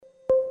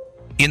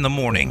In the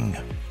morning,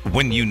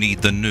 when you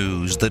need the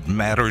news that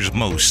matters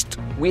most.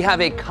 We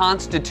have a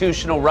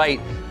constitutional right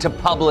to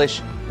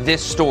publish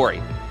this story.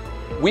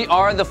 We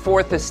are the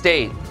fourth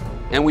estate,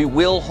 and we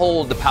will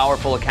hold the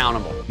powerful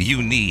accountable.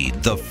 You need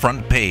the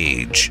front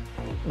page.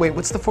 Wait,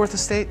 what's the fourth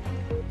estate?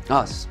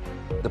 Us,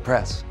 the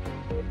press.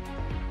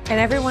 And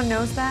everyone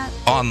knows that?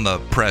 On the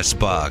press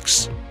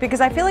box.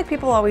 Because I feel like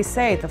people always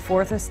say the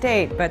fourth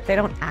estate, but they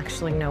don't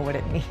actually know what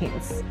it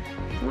means.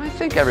 I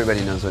think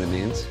everybody knows what it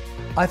means.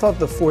 I thought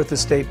the fourth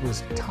estate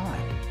was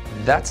time.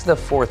 That's the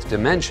fourth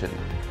dimension.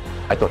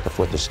 I thought the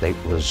fourth estate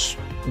was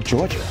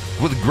Georgia.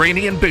 With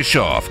Graney and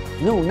Bischoff.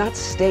 No, not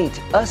state,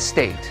 a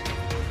state.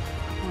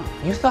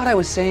 You thought I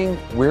was saying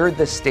we're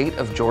the state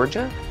of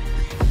Georgia?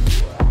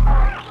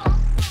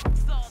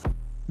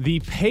 The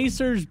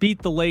Pacers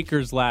beat the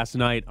Lakers last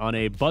night on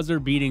a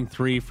buzzer-beating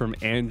three from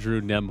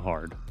Andrew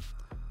Nembhard.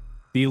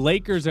 The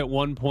Lakers at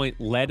one point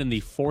led in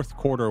the fourth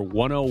quarter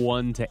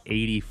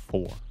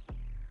 101-84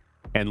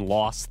 and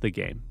lost the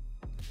game.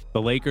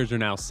 The Lakers are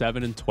now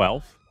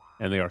 7-12,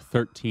 and they are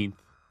 13th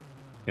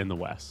in the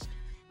West.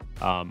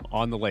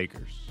 On the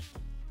Lakers,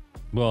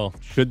 well,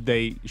 should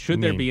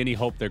there be any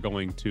hope they're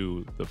going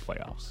to the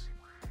playoffs?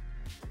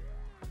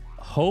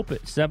 Hope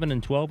at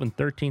 7-12 and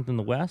 13th in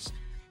the West.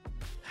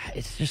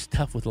 It's just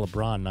tough with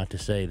LeBron not to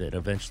say that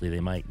eventually they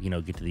might,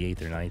 get to the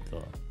 8th or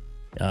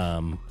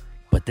 9th.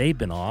 But they've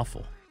been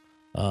awful.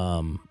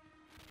 I'm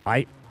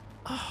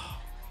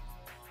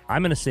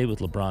going to say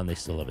with LeBron, they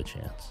still have a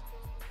chance.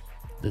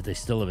 That they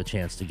still have a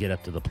chance to get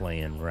up to the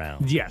play-in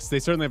round. Yes, they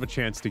certainly have a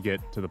chance to get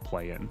to the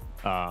play-in.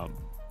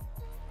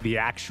 The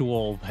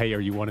actual, hey, are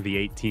you one of the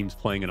 8 teams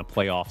playing in a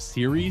playoff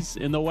series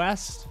in the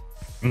West?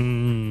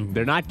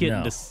 They're not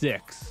getting to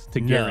 6 to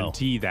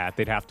guarantee that.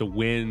 They'd have to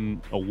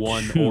win a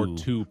 1 or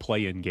 2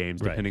 play-in games,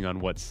 depending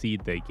on what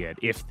seed they get,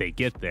 if they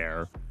get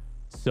there.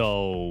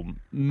 So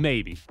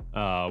maybe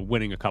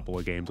winning a couple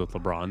of games with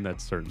LeBron,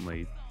 that's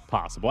certainly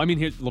possible. I mean,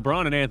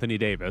 LeBron and Anthony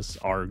Davis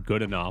are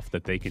good enough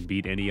that they can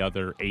beat any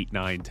other 8,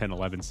 9, 10,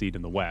 11 seed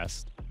in the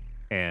West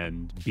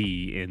and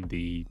be in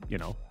the,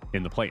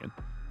 in the play-in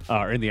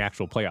or in the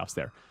actual playoffs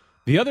there.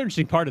 The other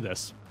interesting part of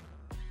this,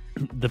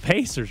 the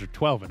Pacers are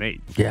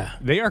 12-8. Yeah.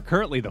 They are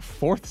currently the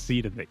 4th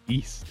seed in the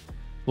East.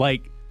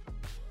 Like,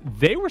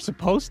 they were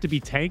supposed to be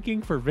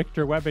tanking for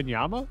Victor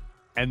Wembanyama,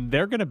 and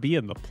they're going to be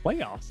in the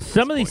playoffs.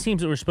 Some of these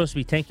teams that were supposed to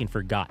be tanking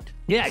forgot.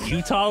 Yeah,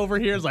 Utah over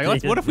here is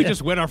like, what if we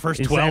just win our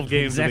first 12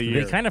 games of the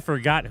year? They kind of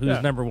forgot who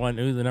the number one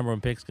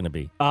pick's going to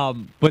be.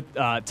 But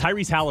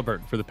Tyrese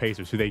Halliburton for the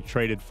Pacers, who they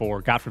traded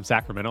for, got from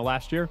Sacramento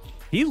last year,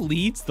 he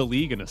leads the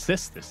league in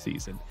assists this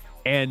season.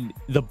 And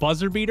the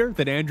buzzer beater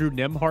that Andrew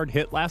Nembhard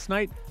hit last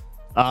night,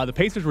 the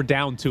Pacers were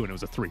down 2, and it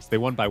was a 3, so they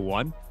won by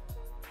 1.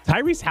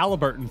 Tyrese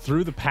Halliburton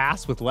threw the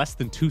pass with less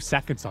than 2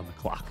 seconds on the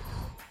clock.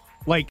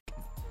 Like,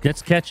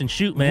 that's catch and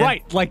shoot, man.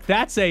 Right. Like,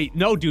 that's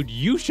no, dude,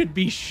 you should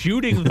be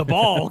shooting the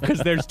ball because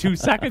there's 2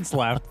 seconds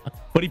left.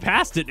 But he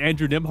passed it.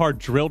 Andrew Nembhard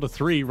drilled a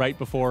 3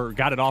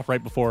 got it off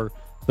right before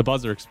the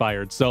buzzer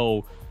expired.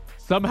 So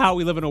somehow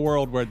we live in a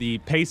world where the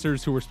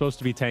Pacers, who were supposed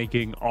to be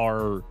tanking,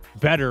 are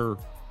better,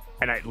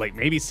 and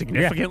maybe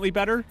significantly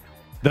better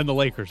than the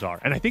Lakers are.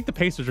 And I think the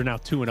Pacers are now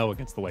 2-0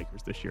 against the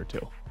Lakers this year,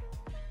 too.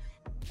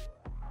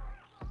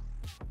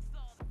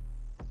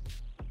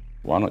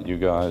 Why don't you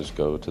guys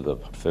go to the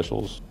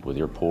officials with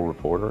your pool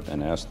reporter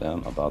and ask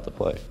them about the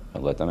play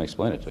and let them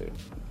explain it to you,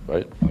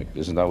 right?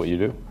 Isn't that what you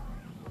do?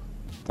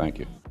 Thank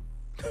you.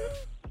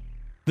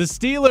 The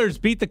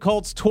Steelers beat the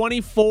Colts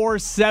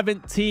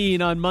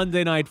 24-17 on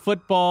Monday Night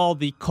Football.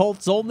 The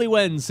Colts' only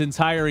win since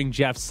hiring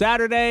Jeff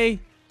Saturday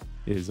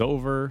is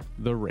over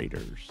the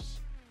Raiders.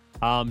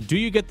 Do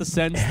you get the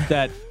sense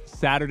that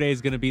Saturday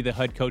is going to be the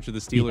head coach of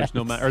the Steelers,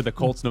 or the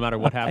Colts, no matter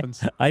what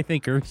happens? I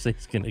think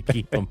Irsay's going to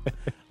keep him.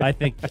 I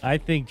think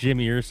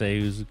Jimmy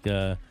Irsay, who's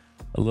a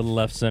little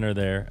left center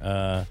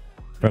there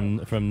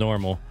from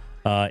Normal,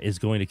 is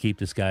going to keep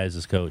this guy as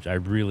his coach. I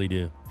really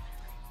do.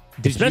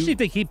 Especially if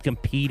they keep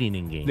competing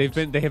in games.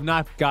 They have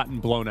not gotten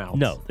blown out.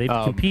 No, they've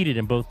competed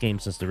in both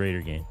games since the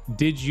Raider game.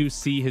 Did you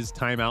see his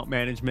timeout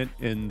management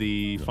in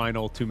the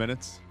final 2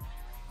 minutes?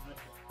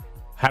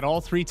 Had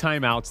all 3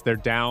 timeouts. They're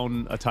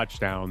down a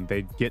touchdown.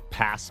 They get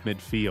past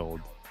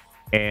midfield,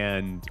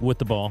 and with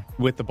the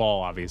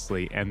ball,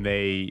 obviously, and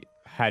they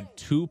had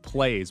 2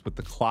 plays with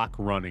the clock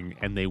running,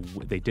 and they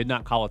did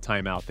not call a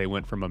timeout. They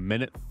went from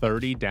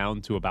 1:30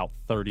 down to about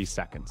 30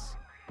 seconds,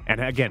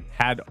 and again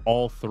had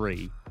all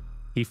 3.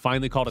 He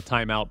finally called a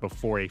timeout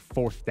before a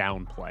 4th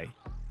down play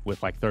with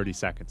 30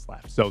 seconds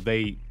left. So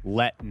they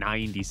let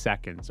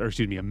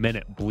a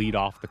minute bleed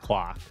off the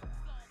clock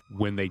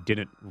when they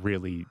didn't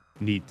really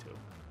need to.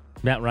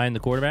 Matt Ryan, the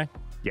quarterback?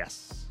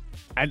 Yes.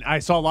 And I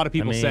saw a lot of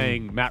people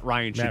saying Matt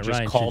Ryan should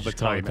just call the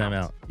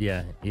timeout.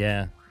 Yeah.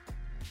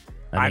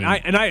 I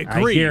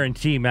agree. I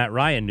guarantee Matt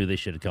Ryan knew they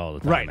should have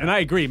called the timeout. Right, and I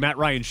agree. Matt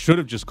Ryan should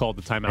have just called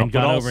the timeout. And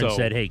gone over and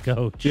said, hey,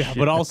 coach. Yeah,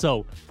 but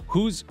also,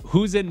 who's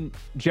in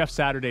Jeff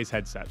Saturday's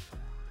headset?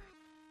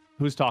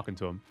 Who's talking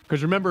to him?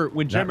 Because remember,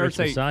 when Jim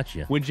Irsay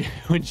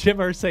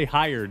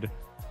hired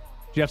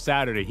Jeff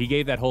Saturday, he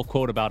gave that whole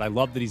quote about, I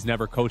love that he's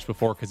never coached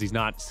before because he's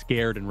not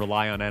scared and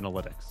rely on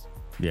analytics.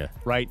 Yeah.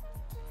 Right?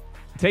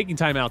 Taking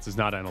timeouts is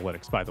not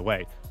analytics, by the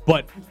way.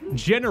 But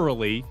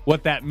generally,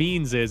 what that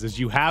means is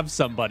you have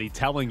somebody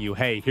telling you,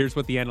 hey, here's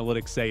what the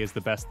analytics say is the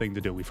best thing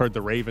to do. We've heard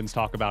the Ravens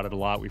talk about it a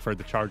lot. We've heard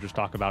the Chargers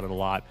talk about it a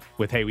lot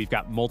with, hey, we've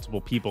got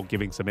multiple people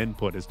giving some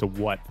input as to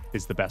what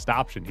is the best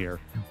option here.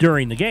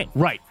 During the game.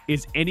 Right.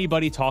 Is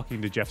anybody talking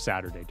to Jeff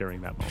Saturday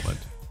during that moment?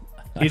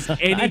 Is I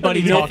anybody don't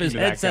even know if talking his to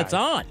that headset's guy?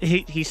 on.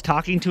 He's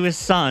talking to his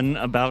son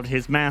about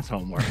his math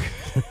homework.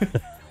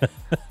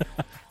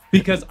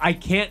 Because I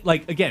can't,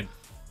 again,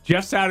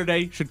 Jeff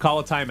Saturday should call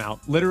a timeout.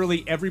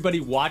 Literally everybody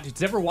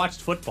who's ever watched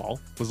football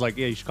was like,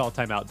 yeah, you should call a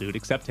timeout, dude,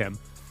 except him.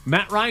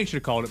 Matt Ryan should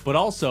have called it, but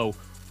also,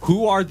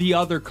 who are the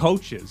other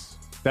coaches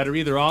that are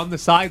either on the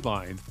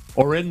sideline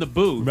or in the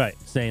booth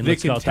saying, that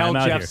let's can call tell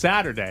timeout Jeff here.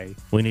 Saturday,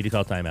 We need to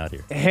call timeout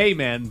here. hey,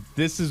 man,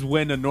 this is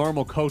when a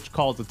normal coach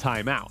calls a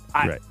timeout.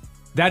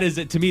 That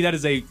is, to me, that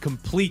is a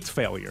complete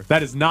failure.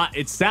 That is not,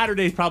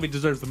 Saturday probably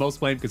deserves the most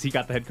blame because he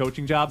got the head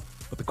coaching job,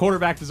 but the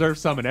quarterback deserves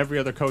some, and every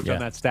other coach on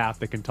that staff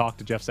that can talk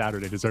to Jeff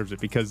Saturday deserves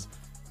it because,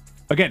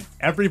 again,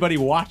 everybody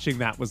watching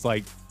that was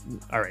like,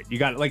 all right, you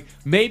got it.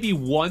 Maybe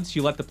once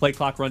you let the play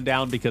clock run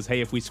down because, hey,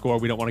 if we score,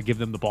 we don't want to give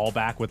them the ball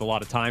back with a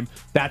lot of time.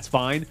 That's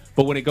fine.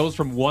 But when it goes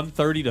from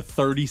 1:30 to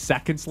 30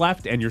 seconds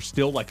left and you're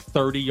still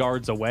 30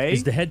 yards away.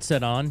 Is the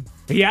headset on?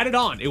 He had it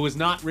on. It was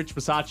not Rich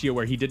Bisaccia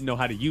where he didn't know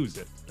how to use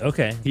it.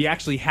 Okay. He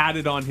actually had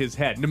it on his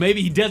head. Now,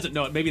 maybe he doesn't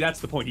know it. Maybe that's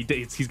the point.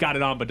 He's got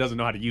it on but doesn't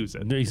know how to use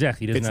it.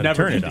 Exactly. He doesn't know how to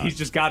turn it on. He's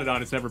just got it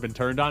on. It's never been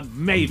turned on.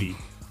 Maybe.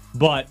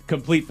 But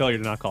complete failure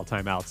to not call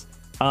timeouts.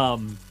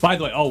 By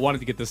the way, wanted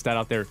to get this stat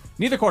out there.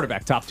 Neither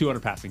quarterback topped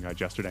 200 passing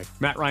yards yesterday.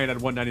 Matt Ryan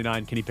had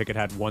 199. Kenny Pickett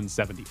had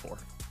 174.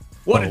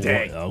 What a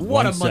day.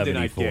 What a Monday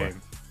night game.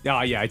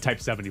 Oh, yeah, I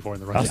typed 74 in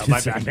the rundown. My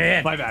bad.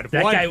 Man, My bad.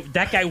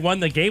 That guy won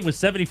the game with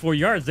 74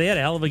 yards. They had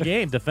a hell of a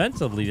game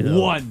defensively.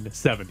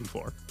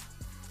 174.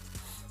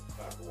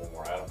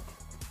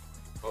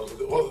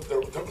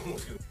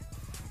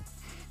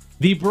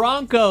 The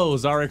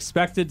Broncos are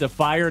expected to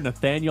fire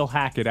Nathaniel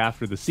Hackett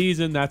after the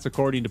season. That's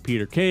according to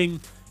Peter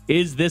King.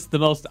 Is this the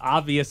most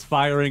obvious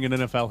firing in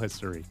NFL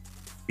history?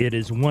 It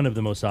is one of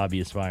the most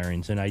obvious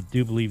firings, and I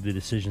do believe the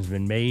decision's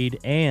been made,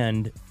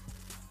 and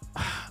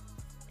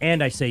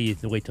I say you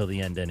have to wait till the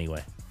end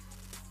anyway.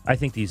 I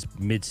think these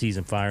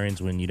mid-season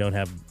firings, when you don't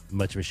have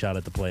much of a shot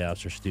at the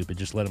playoffs, are stupid.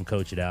 Just let them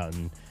coach it out,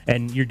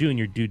 and you're doing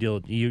your due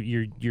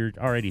diligence. You're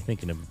already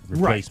thinking of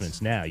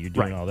replacements now. You're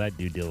doing all that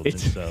due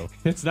diligence. So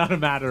it's not a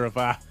matter of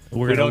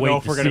we don't know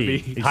if we're going to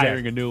be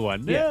hiring a new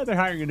one. Yeah, they're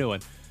hiring a new one.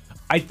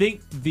 I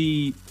think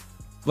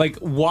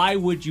why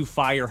would you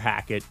fire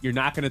Hackett? You're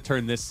not going to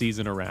turn this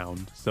season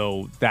around,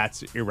 so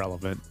that's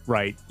irrelevant,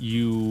 right?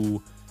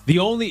 Here's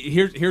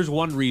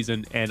one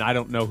reason, and I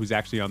don't know who's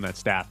actually on that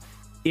staff.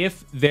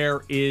 If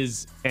there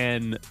is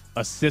an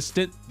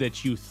assistant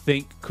that you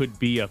think could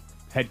be a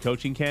head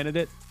coaching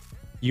candidate,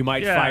 you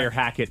might fire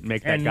Hackett and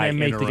make that guy and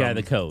make interim the guy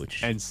the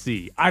coach and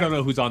see. I don't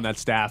know who's on that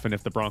staff and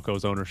if the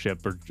Broncos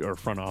ownership or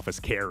front office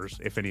cares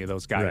if any of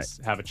those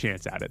guys have a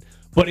chance at it.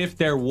 But if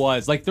there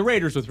was, like the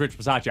Raiders with Rich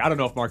Bisaccia, I don't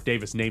know if Mark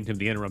Davis named him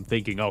the interim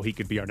thinking, he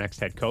could be our next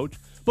head coach.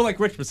 But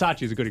Rich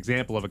Bisaccia is a good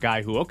example of a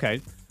guy who,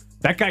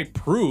 that guy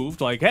proved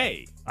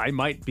hey, I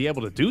might be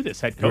able to do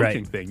this head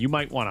coaching thing. You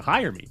might want to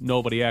hire me.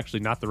 Nobody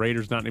actually, not the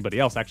Raiders, not anybody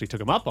else actually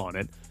took him up on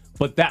it.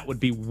 But that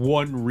would be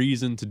one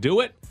reason to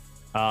do it.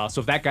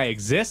 So if that guy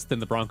exists, then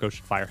the Broncos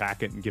should fire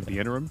Hackett and give the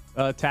interim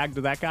tag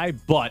to that guy.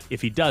 But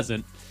if he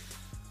doesn't,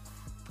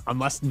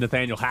 unless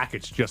Nathaniel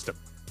Hackett's just a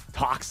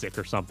toxic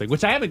or something,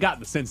 which I haven't gotten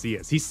the sense he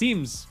is. He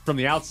seems from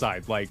the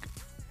outside like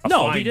a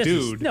fine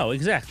dude. No,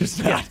 exactly.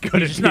 Just not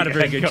good. He's not a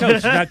very good coach.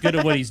 He's not good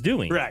at what he's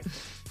doing. Right.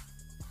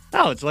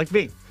 Oh, it's like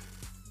me.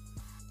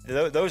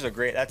 Those are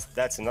great.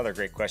 That's another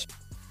great question.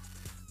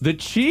 The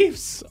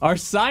Chiefs are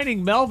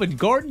signing Melvin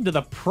Gordon to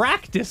the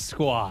practice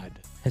squad.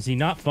 Has he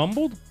not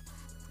fumbled?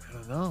 I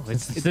don't know.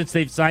 Since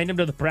they've signed him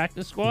to the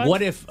practice squad?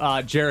 What if,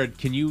 Jared,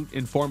 can you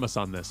inform us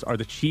on this? Are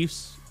the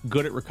Chiefs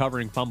good at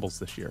recovering fumbles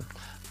this year?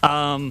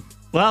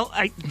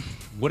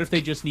 What if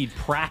they just need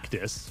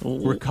practice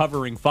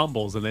recovering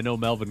fumbles and they know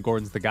Melvin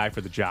Gordon's the guy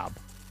for the job?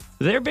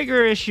 Their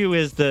bigger issue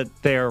is that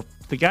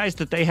the guys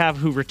that they have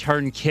who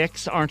return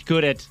kicks aren't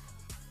good at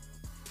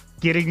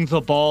getting the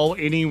ball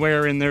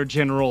anywhere in their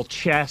general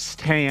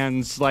chest,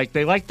 hands.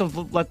 They like to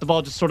let the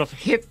ball just sort of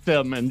hit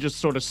them and just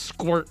sort of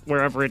squirt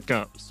wherever it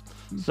goes.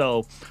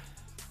 So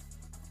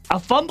a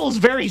fumble's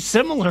very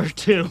similar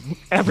to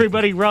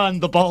everybody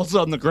run, the ball's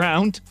on the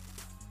ground.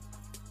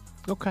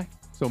 Okay.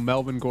 So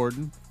Melvin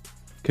Gordon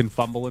can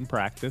fumble in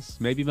practice.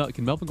 Maybe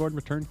can Melvin Gordon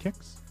return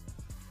kicks?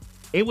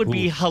 It would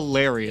be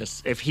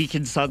hilarious if he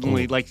can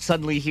suddenly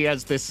he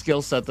has this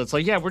skill set that's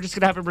we're just going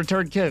to have him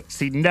return kicks.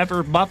 He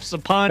never muffs a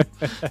punt,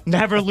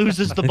 never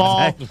loses the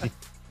ball.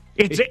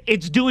 Exactly.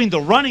 It's doing the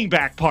running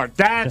back part.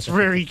 That's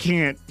where he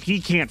can't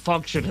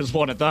function as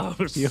one of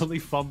those. He only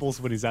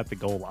fumbles when he's at the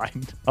goal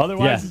line.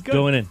 Otherwise, he's good.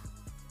 Going in.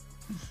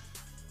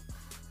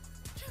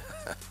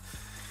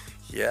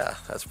 Yeah,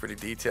 that's a pretty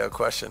detailed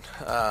question.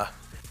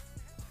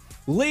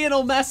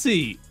 Lionel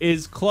Messi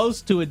is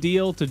close to a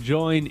deal to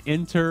join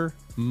Inter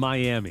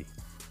Miami.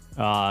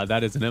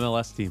 That is an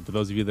MLS team, for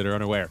those of you that are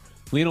unaware.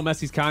 Lionel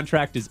Messi's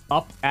contract is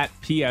up at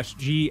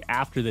PSG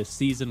after this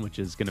season, which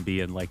is going to be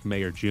in like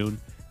May or June.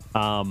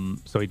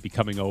 So he'd be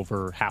coming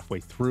over halfway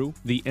through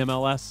the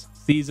MLS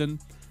season.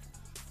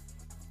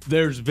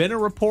 There's been a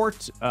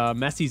report,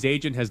 Messi's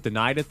agent has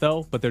denied it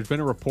though, but there's been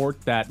a report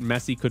that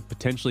Messi could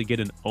potentially get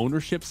an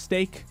ownership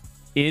stake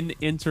in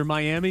Inter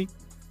Miami.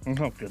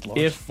 Oh, good Lord.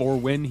 If or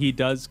when he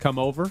does come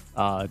over.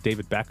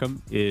 David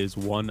Beckham is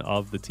one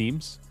of the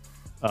teams,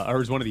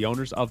 or is one of the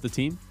owners of the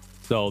team.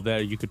 So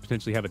there you could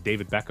potentially have a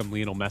David Beckham,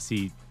 Lionel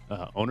Messi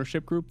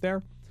ownership group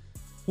there.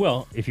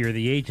 Well, if you're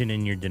the agent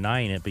and you're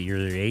denying it, but you're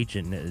the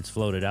agent and it's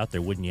floated out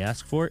there, wouldn't you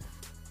ask for it?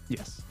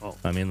 Yes. Oh.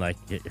 I mean, like,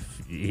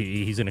 if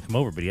he's going to come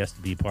over, but he has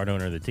to be part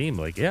owner of the team.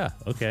 Like, yeah,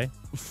 okay.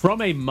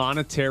 From a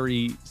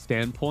monetary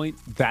standpoint,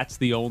 that's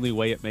the only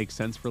way it makes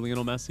sense for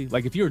Lionel Messi.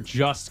 Like, if you're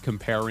just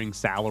comparing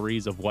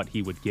salaries of what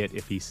he would get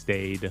if he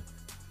stayed, at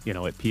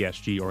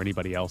PSG or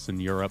anybody else in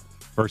Europe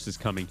versus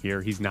coming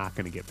here, he's not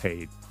going to get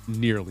paid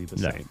nearly the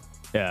same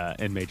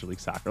in Major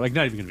League Soccer. Like,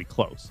 not even going to be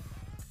close.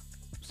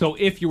 So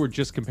if you were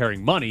just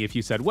comparing money, if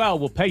you said, well,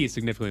 we'll pay you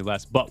significantly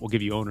less, but we'll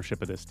give you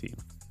ownership of this team.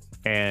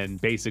 And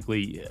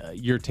basically,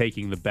 you're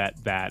taking the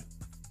bet that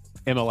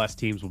MLS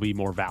teams will be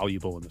more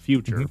valuable in the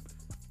future. Mm-hmm.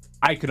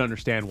 I could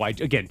understand why,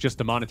 again,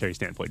 just a monetary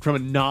standpoint. From a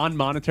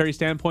non-monetary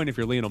standpoint, if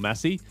you're Lionel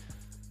Messi,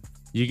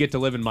 you get to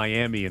live in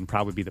Miami and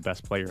probably be the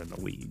best player in the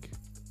league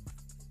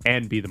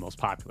and be the most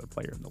popular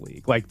player in the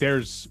league. Like,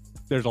 there's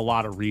a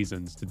lot of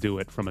reasons to do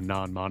it from a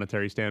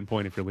non-monetary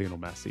standpoint if you're Lionel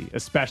Messi,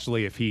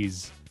 especially if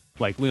he's,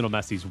 like, Lionel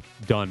Messi's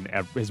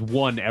has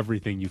won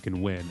everything you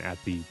can win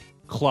at the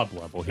club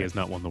level. He has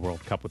not won the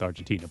World Cup with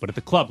Argentina, but at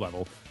the club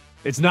level,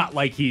 it's not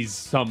like he's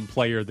some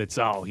player that's,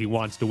 he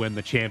wants to win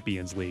the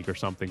Champions League or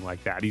something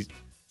like that. He's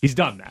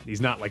done that.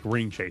 He's not like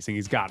ring chasing.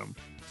 He's got them.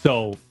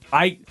 So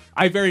I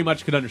very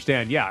much could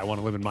understand, I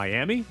want to live in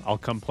Miami. I'll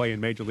come play in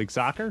Major League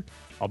Soccer.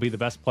 I'll be the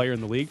best player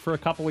in the league for a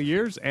couple of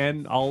years,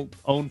 and I'll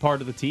own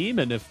part of the team.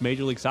 And if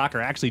Major League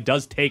Soccer actually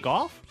does take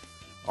off,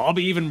 I'll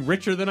be even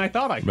richer than I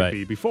thought I could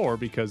be before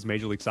because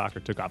Major League Soccer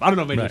took off. I don't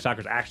know if Major League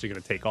Soccer is actually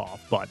going to take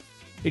off, but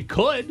it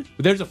could.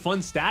 There's a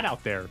fun stat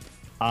out there.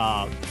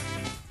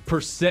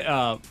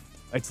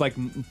 It's like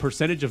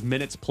percentage of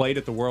minutes played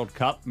at the World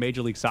Cup.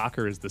 Major League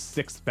Soccer is the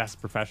 6th best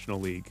professional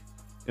league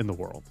in the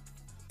world.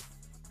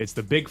 It's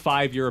the big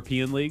 5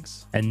 European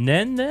leagues. And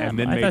then them?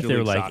 I thought they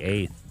were like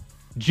 8th.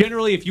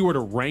 Generally, if you were to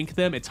rank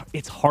them,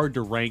 it's hard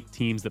to rank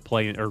teams that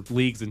play or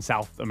leagues in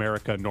South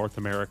America, North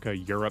America,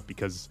 Europe,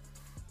 because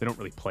they don't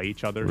really play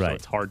each other, so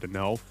it's hard to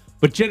know.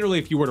 But generally,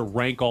 if you were to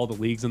rank all the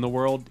leagues in the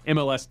world,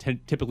 MLS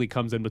typically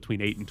comes in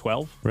between 8 and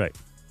 12. Right.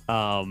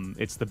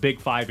 It's the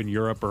big 5 in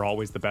Europe are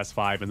always the best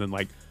 5, and then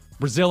like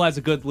Brazil has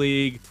a good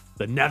league,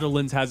 the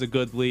Netherlands has a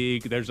good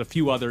league. There's a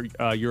few other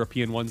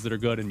European ones that are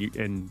good,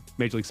 and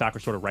Major League Soccer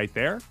sort of right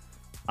there.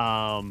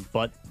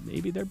 But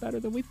maybe they're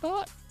better than we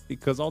thought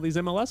because all these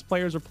MLS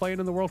players are playing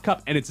in the World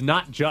Cup, and it's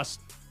not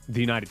just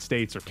the United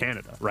States or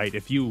Canada, right?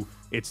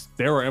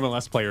 There are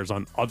MLS players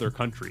on other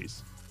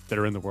countries that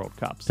are in the World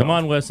Cup. So. Come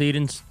on, Wes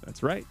Edens.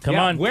 That's right. Come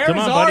on, Where's come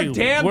on, our buddy.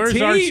 damn Where's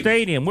team? Our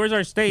stadium? Where's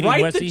our stadium,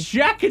 Write Wesley? the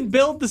check and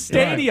build the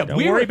stadium.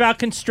 Don't worry about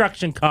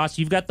construction costs.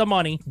 You've got the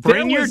money.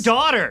 Bring your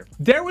daughter.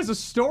 There was a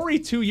story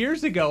 2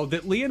 years ago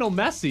that Lionel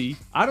Messi,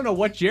 I don't know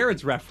what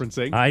Jared's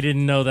referencing. I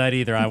didn't know that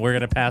either. We're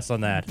going to pass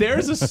on that.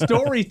 There's a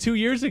story 2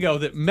 years ago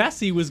that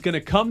Messi was going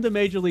to come to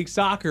Major League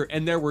Soccer,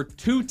 and there were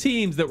 2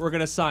 teams that were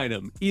going to sign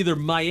him, either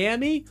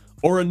Miami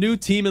or a new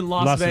team in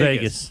Las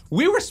Vegas.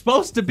 We were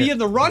supposed to be in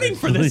the running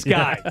for this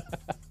guy.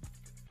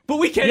 But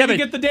we can't even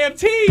get the damn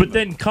team. But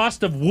then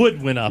cost of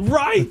wood went up.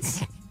 Right.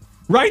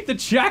 Write the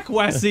check,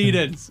 Wes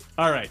Edens.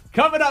 All right.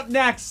 Coming up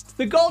next,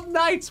 the Golden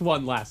Knights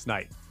won last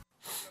night.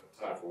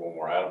 Time for one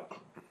more, Adam.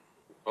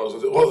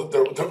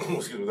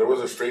 There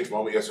was a strange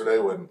moment yesterday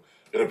when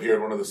it appeared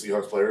one of the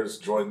Seahawks players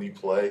joined the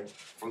play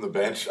from the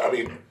bench. I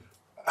mean,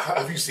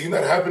 have you seen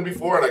that happen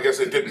before? And I guess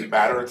it didn't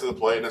matter to the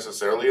play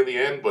necessarily in the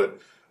end, but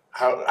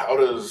how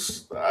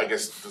does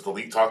the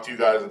league talk to you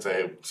guys and say,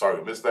 hey, sorry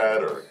we missed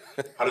that, or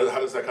how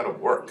does that kind of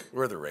work?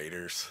 We're the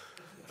Raiders.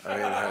 I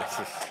mean,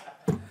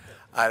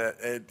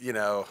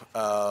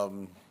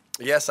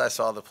 yes, I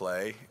saw the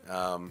play.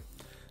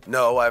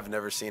 No, I've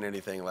never seen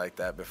anything like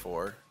that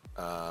before.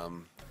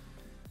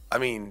 I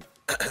mean,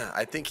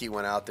 I think he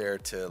went out there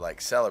to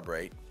like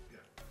celebrate,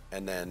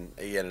 and then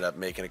he ended up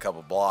making a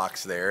couple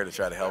blocks there to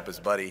try to help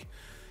his buddy.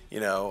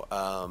 Yeah,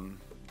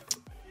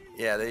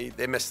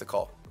 they missed the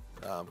call.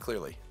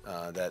 Clearly,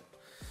 that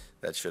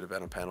should have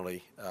been a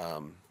penalty,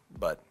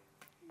 but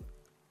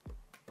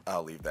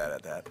I'll leave that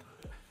at that.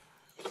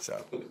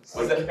 So,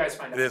 When did you guys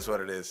find out? It is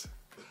what it is.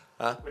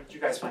 Huh? When did you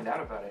guys find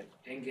out about it?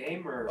 In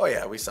game or? Oh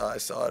yeah, I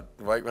saw it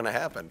right when it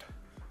happened.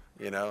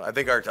 I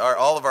think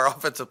all of our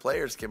offensive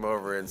players came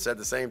over and said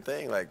the same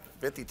thing. Like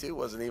 52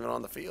 wasn't even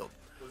on the field.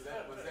 Was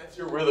that That's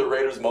your "we're the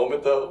Raiders"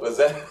 moment, though. Was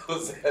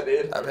that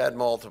it? I've had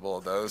multiple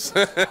of those.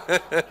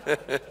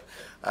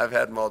 I've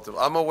had multiple.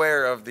 I'm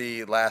aware of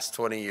the last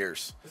 20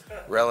 years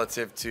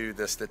relative to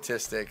the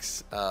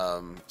statistics.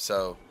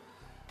 So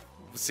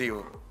we'll see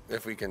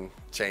if we can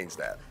change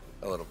that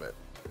a little bit.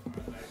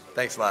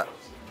 Thanks a lot.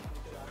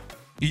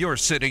 You're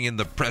sitting in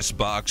the press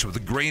box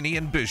with Graney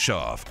and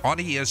Bischoff on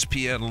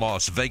ESPN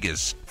Las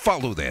Vegas.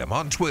 Follow them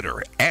on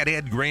Twitter at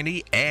Ed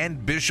Graney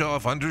and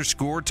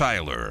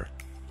Bischoff_Tyler.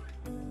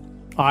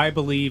 I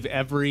believe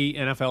every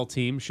NFL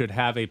team should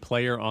have a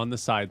player on the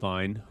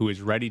sideline who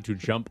is ready to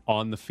jump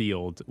on the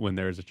field when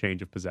there is a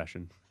change of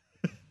possession.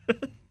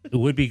 It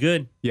would be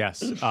good.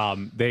 Yes.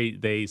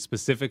 They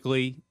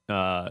specifically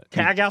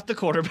tag out the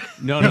quarterback.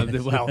 No.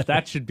 Well,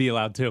 that should be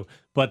allowed too.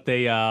 But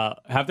they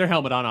have their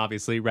helmet on,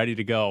 obviously, ready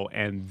to go.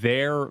 And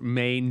their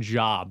main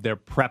job, their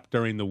prep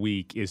during the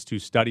week, is to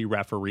study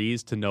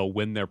referees to know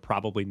when they're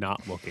probably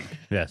not looking.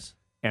 Yes.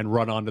 And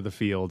run onto the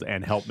field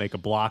and help make a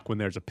block when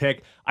there's a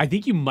pick. I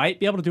think you might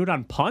be able to do it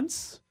on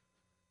punts.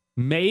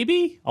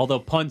 Maybe, although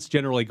punts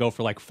generally go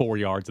for like 4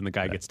 yards and the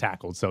guy gets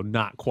tackled, so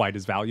not quite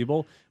as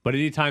valuable. But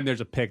anytime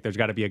there's a pick, there's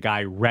got to be a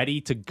guy ready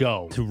to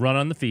go. To run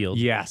on the field.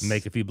 Yes.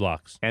 Make a few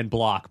blocks. And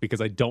block,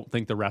 because I don't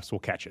think the refs will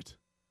catch it,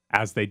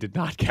 as they did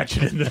not catch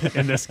it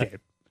in this game.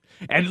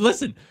 And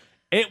listen,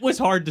 it was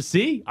hard to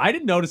see. I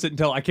didn't notice it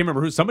until I can't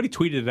remember who. Somebody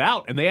tweeted it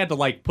out, and they had to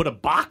like put a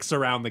box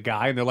around the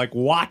guy, and they're like,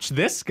 watch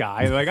this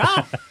guy. And they're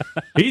like,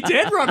 he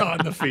did run on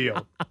the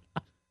field.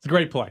 It's a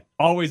great play.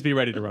 Always be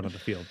ready to run on the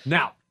field.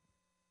 Now,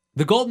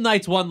 the Golden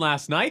Knights won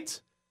last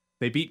night.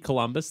 They beat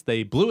Columbus.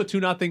 They blew a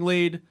 2-0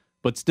 lead,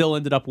 but still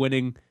ended up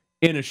winning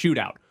in a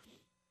shootout.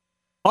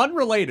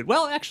 Unrelated,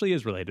 well, actually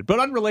is related, but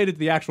unrelated to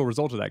the actual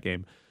result of that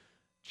game.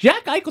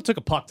 Jack Eichel took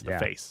a puck to the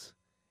face.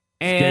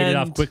 And Skated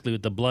off quickly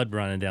with the blood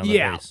running down the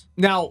face.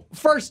 Now,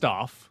 first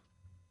off,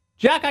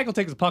 Jack Eichel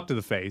takes a puck to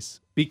the face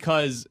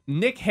because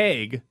Nick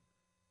Hague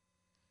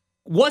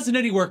wasn't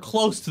anywhere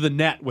close to the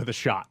net with a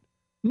shot.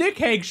 Nick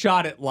Hague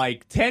shot it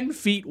like 10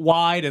 feet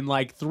wide and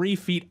like 3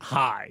 feet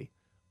high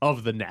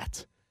of the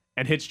net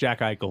and hits Jack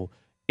Eichel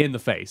in the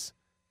face.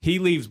 He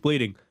leaves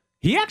bleeding.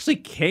 He actually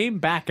came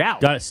back out.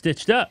 Got it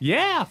stitched up.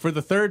 Yeah, for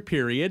the third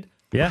period.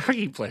 Yeah.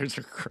 Hockey players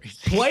are crazy.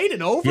 Played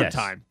in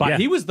overtime, but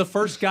he was the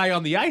first guy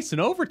on the ice in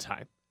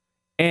overtime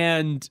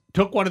and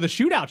took one of the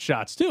shootout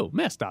shots too.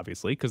 Missed,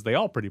 obviously, because they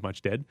all pretty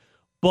much did.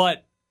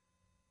 But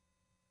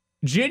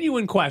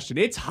genuine question.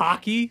 It's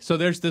hockey, so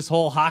there's this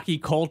whole hockey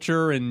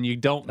culture and you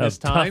don't miss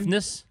time.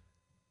 Toughness.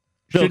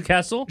 Bill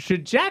Kessel.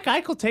 Should Jack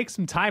Eichel take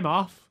some time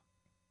off?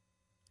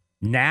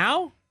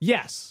 Now?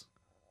 Yes.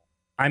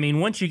 I mean,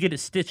 once you get it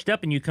stitched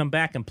up and you come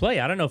back and play,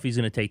 I don't know if he's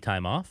going to take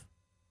time off.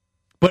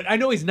 But I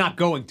know he's not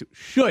going to.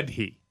 Should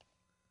he?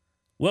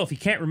 Well, if he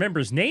can't remember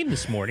his name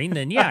this morning,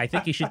 then yeah, I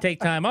think he should take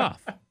time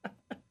off.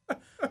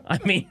 I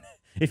mean,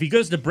 if he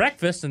goes to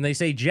breakfast and they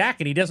say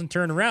Jack and he doesn't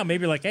turn around,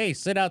 maybe like, hey,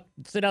 sit out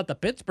the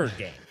Pittsburgh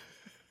game.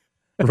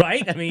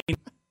 Right? I mean,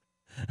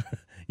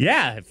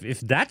 yeah, if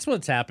that's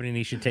what's happening,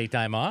 he should take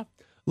time off.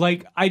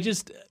 Like,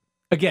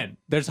 again,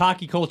 there's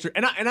hockey culture.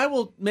 And I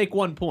will make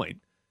one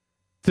point.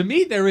 To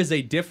me, there is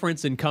a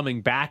difference in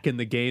coming back in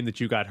the game that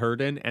you got hurt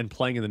in and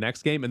playing in the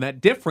next game. And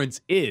that difference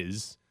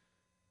is,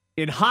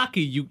 in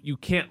hockey, you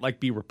can't,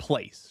 like, be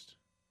replaced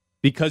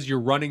because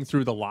you're running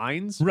through the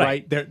lines,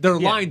 right? Their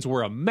lines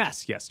were a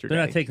mess yesterday.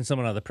 They're not taking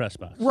someone out of the press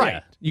box. Right.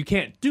 Yeah. You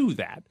can't do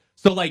that.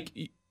 So, like,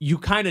 you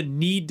kind of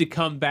need to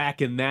come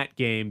back in that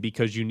game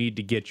because you need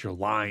to get your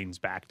lines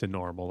back to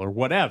normal or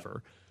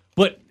whatever.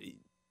 But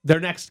their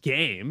next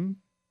game,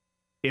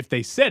 if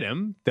they sit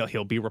him,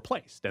 he'll be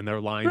replaced, and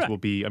their lines will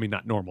be, I mean,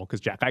 not normal because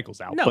Jack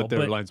Eichel's out, but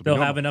their lines will be they'll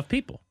normal. have enough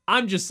people.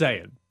 I'm just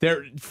saying,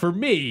 for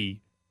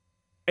me,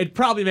 it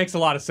probably makes a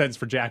lot of sense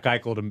for Jack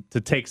Eichel to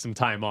take some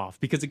time off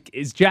because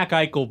is Jack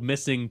Eichel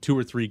missing 2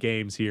 or 3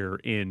 games here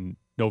in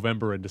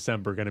November and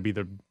December going to be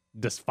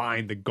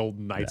define the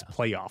Golden Knights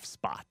playoff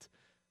spot?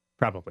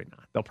 Probably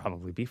not. They'll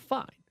probably be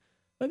fine.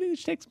 I think he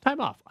should take some time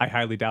off. I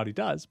highly doubt he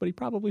does, but he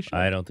probably should.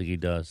 I don't think he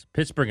does.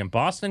 Pittsburgh and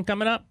Boston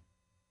coming up.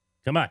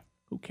 Come on.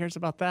 Who cares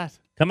about that?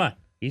 Come on.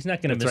 He's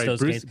not going to miss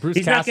those games. Bruce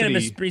He's Cassidy, not going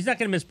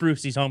to miss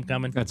Brucey's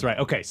homecoming. That's right.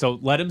 Okay, so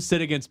let him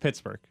sit against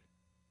Pittsburgh.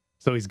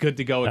 So he's good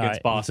to go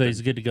against Boston. So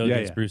he's good to go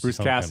against Bruce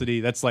Cassidy.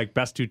 That's like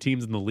best 2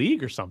 teams in the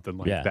league or something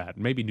like that.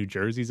 Maybe New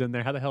Jersey's in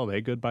there. How the hell are they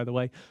good, by the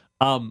way?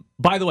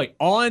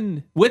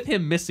 With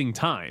him missing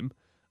time,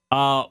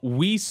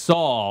 we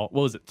saw,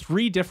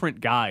 3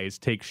 different guys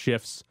take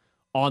shifts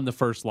on the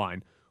first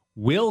line.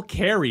 Will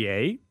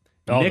Carrier,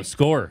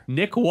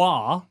 Nick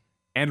Waugh,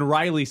 and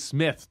Riley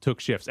Smith took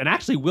shifts. And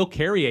actually, Will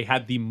Carrier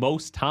had the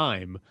most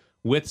time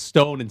with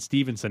Stone and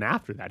Stevenson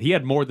after that. He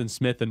had more than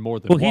Smith and more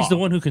than Waugh. He's the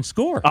one who can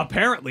score.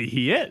 Apparently,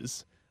 he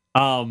is.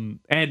 And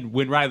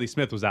when Riley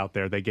Smith was out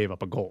there, they gave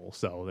up a goal.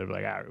 So they were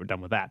like, all right, we're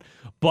done with that.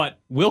 But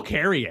Will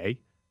Carrier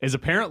is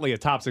apparently a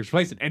top 6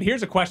 replacement. And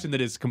here's a question that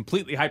is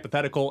completely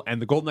hypothetical,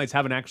 and the Golden Knights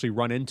haven't actually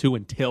run into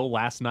until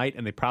last night,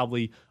 and they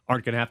probably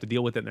aren't going to have to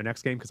deal with it in their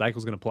next game because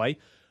Eichel's going to play.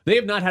 They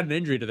have not had an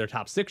injury to their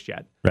top 6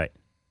 yet. Right.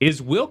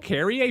 Is Will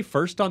Carrier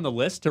first on the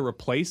list to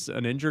replace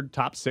an injured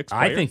top 6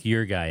 player? I think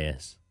your guy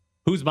is.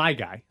 Who's my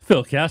guy?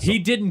 Phil Kessel. He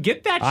didn't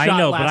get that shot I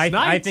know, last but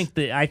night.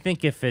 I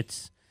think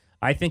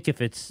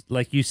if it's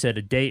like you said,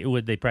 a day,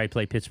 would they probably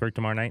play Pittsburgh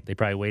tomorrow night? They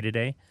probably wait a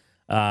day.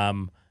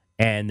 And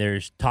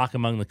there's talk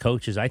among the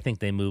coaches. I think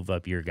they move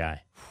up your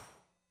guy.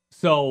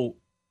 So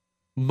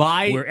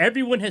where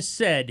everyone has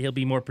said he'll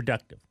be more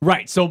productive.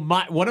 Right. So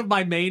one of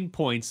my main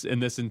points in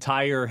this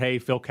entire hey,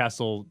 Phil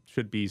Kessel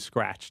should be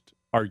scratched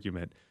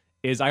argument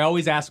is I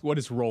always ask what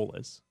his role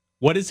is.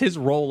 What is his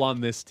role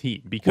on this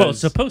team? Because it's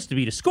supposed to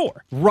be to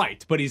score.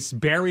 Right, but he's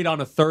buried on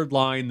a third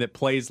line that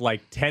plays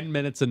like 10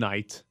 minutes a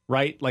night,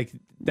 right? Like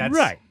that's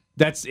right.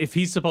 That's if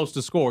he's supposed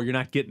to score, you're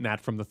not getting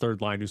that from the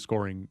third line who's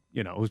scoring,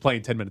 who's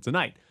playing 10 minutes a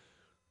night.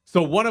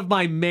 So one of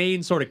my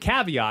main sort of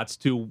caveats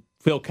to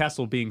Phil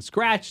Kessel being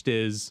scratched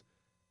is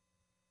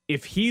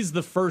if he's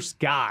the first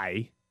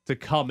guy to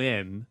come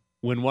in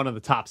when one of the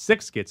top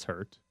 6 gets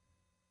hurt,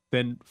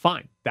 then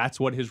fine. That's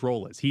what his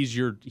role is. He's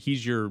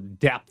your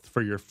depth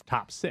for your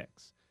top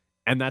 6,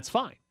 and that's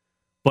fine.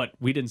 But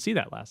we didn't see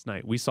that last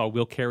night. We saw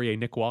Will Carrier,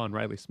 Nick Waugh, and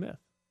Riley Smith.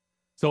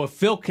 So if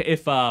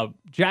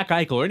Jack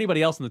Eichel or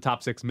anybody else in the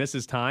top 6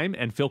 misses time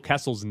and Phil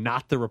Kessel's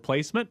not the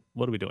replacement,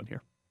 what are we doing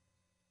here?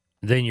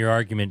 Then your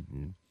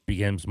argument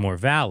becomes more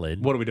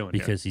valid. What are we doing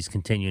because he's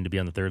continuing to be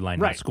on the third line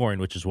not scoring,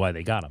 which is why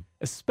they got him.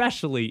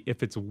 Especially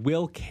if it's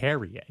Will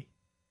Carrier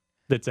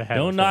that's ahead.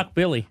 Don't knock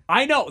Billy.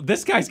 I know.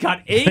 This guy's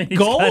got 8 He's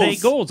goals. got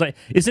 8 goals.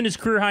 Isn't his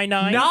career high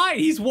 9? 9.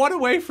 He's one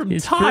away from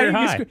tying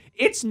his career.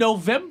 It's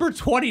November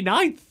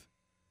 29th,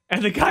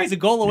 and the guy's a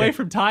goal away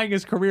from tying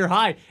his career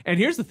high. And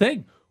here's the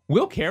thing.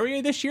 Will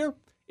Carrier this year,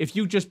 if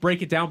you just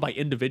break it down by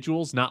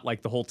individuals, not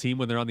like the whole team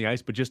when they're on the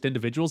ice, but just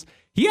individuals,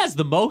 he has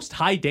the most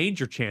high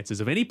danger chances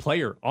of any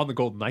player on the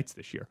Golden Knights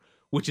this year,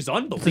 which is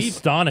unbelievable. It's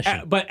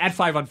astonishing. But at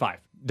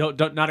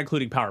 5-on-5, not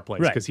including power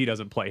plays, because he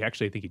doesn't play.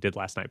 Actually, I think he did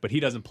last night, but he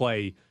doesn't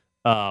play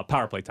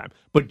power play time.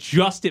 But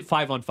just at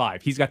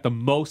 5-on-5, he's got the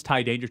most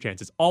high danger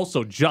chances.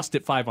 Also, just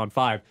at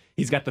 5-on-5,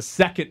 he's got the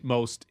second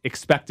most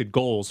expected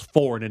goals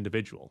for an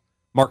individual.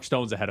 Mark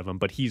Stone's ahead of him,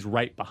 but he's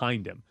right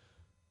behind him.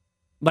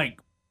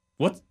 Like,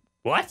 what?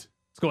 What's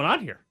going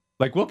on here?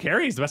 Like, Will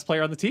Carrier is the best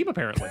player on the team,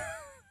 apparently.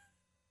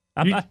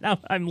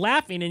 I'm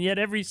laughing, and yet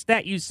every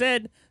stat you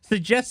said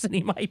suggests that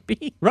he might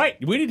be. Right.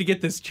 We need to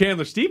get this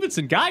Chandler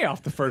Stevenson guy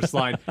off the first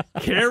line.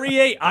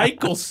 Carrier,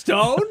 Eichel,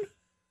 Stone?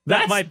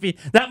 That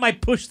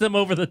might push them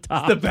over the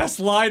top. The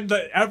best line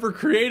that ever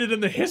created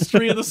in the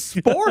history of the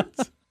sport.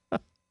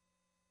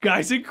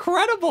 Guy's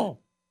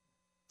incredible.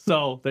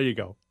 So, there you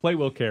go. Play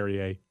Will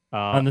Carrier.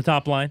 On the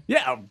top line?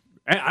 Yeah.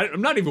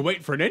 I'm not even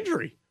waiting for an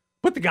injury.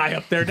 Put the guy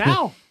up there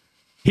now.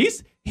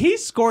 He's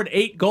scored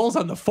 8 goals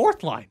on the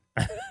fourth line.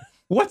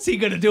 What's he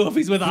going to do if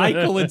he's with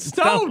Eichel and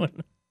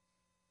Stone?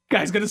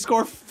 Guy's going to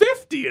score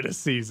 50 in a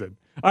season.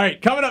 All right,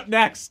 coming up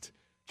next,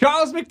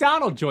 Charles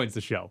McDonald joins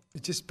the show.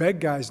 It just begged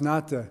guys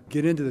not to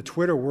get into the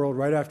Twitter world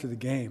right after the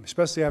game,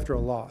 especially after a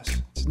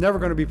loss. It's never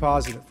going to be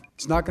positive.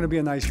 It's not going to be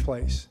a nice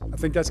place. I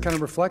think that's kind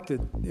of reflected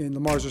in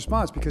Lamar's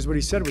response because what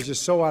he said was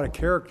just so out of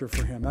character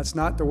for him. That's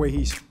not the way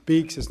he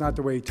speaks. It's not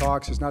the way he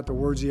talks. It's not the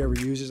words he ever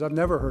uses. I've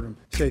never heard him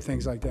say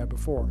things like that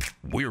before.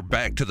 We're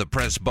back to the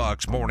Press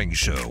Box Morning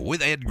Show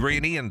with Ed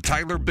Graney and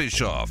Tyler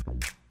Bischoff.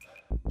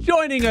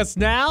 Joining us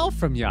now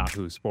from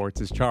Yahoo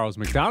Sports is Charles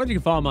McDonald. You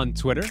can follow him on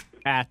Twitter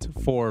at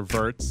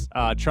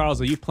 4Verts.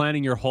 Charles, are you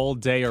planning your whole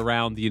day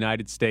around the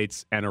United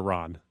States and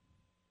Iran?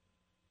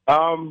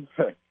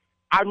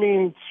 I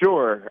mean,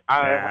 sure.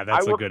 That's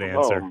I a good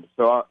answer. Home,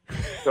 so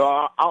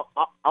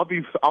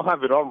I'll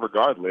have it on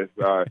regardless.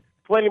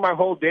 Planning my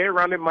whole day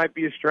around it might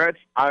be a stretch.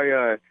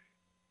 I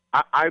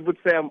would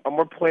say I'm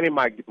more planning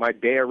my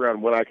day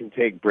around when I can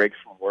take breaks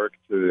from work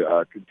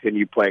to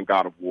continue playing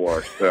God of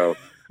War. So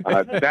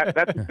that's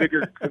a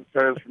bigger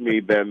concern for me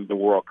than the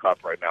World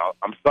Cup right now.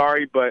 I'm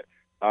sorry, but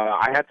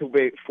I had to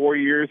wait 4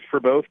 years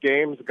for both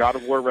games, God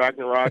of War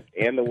Ragnarok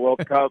and the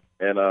World Cup,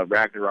 and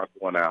Ragnarok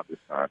won out this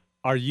time.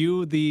 Are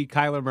you the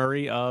Kyler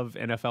Murray of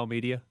NFL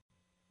media?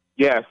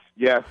 Yes,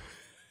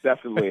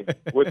 definitely,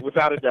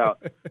 without a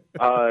doubt.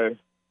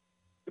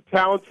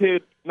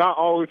 Talented, not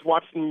always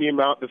watching the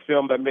amount of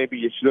film that maybe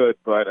you should,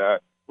 but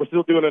we're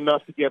still doing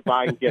enough to get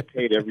by and get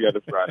paid every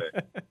other Friday.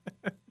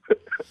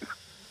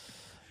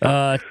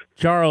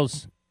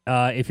 Charles,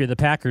 if you're the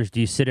Packers, do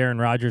you sit Aaron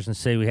Rodgers and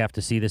say we have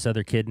to see this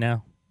other kid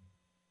now?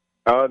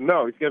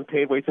 No, he's getting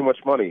paid way too much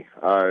money.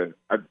 I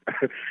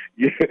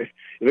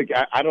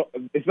don't.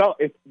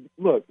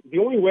 Look, the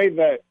only way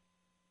that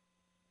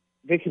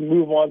they can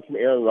move on from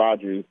Aaron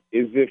Rodgers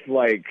is if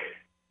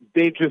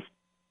they just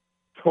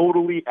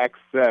totally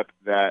accept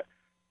that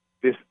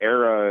this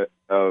era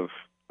of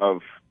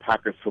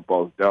Packers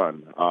football is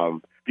done.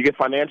 Because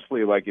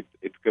financially,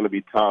 it's going to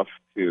be tough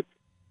to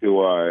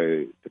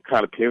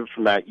kind of pivot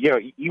from that.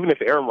 Even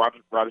if Aaron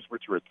Rodgers were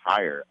to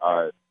retire.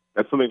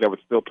 That's something that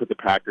would still put the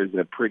Packers in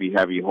a pretty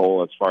heavy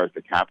hole as far as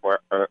the cap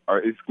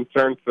is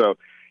concerned. So,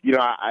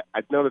 I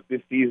know that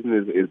this season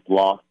is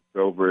lost. It's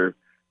over.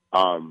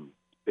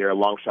 they're a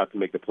long shot to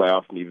make the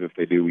playoffs, and even if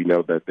they do, we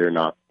know that they're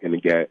not going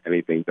to get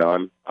anything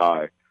done.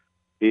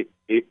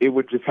 It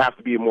would just have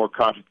to be a more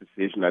conscious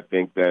decision, I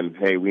think, than,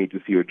 hey, we need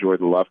to see what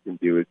Jordan Love can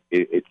do.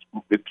 It's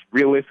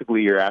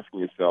realistically, you're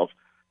asking yourself,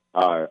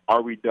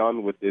 are we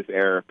done with this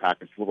era of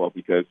Packers football?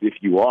 Because if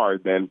you are,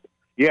 then,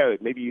 yeah,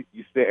 maybe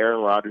you sit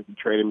Aaron Rodgers and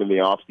trade him in the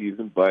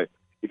offseason, but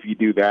if you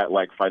do that,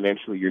 like,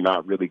 financially, you're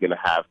not really going to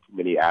have too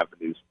many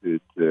avenues to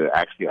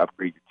actually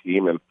upgrade your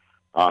team. And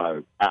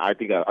I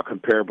think a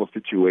comparable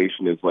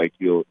situation is like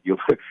you'll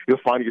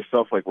find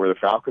yourself like where the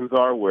Falcons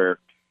are, where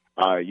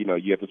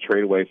you have to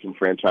trade away some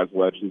franchise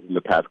legends in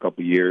the past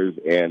couple of years,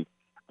 and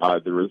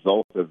the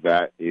result of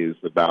that is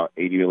about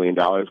 $80 million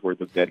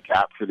worth of dead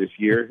cap for this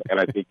year. And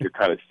I think you're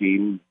kind of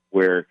seeing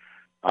where,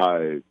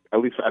 at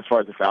least as far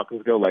as the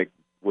Falcons go, like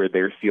where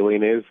their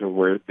ceiling is, and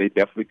where they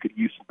definitely could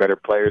use some better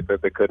players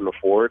that they couldn't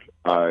afford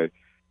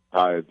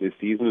this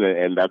season.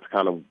 And that's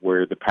kind of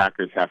where the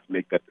Packers have to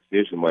make that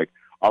decision. Like,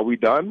 are we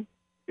done?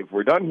 If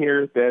we're done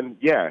here, then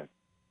yeah,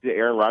 get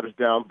Aaron Rodgers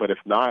down. But if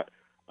not,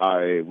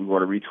 we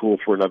want to retool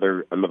for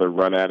another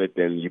run at it,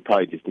 then you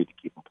probably just need to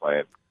keep him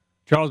playing.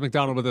 Charles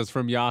McDonald with us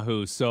from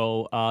Yahoo.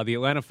 So the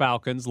Atlanta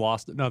Falcons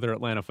lost another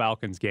Atlanta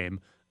Falcons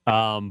game.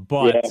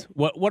 But yeah.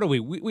 What are we?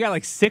 We got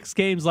like 6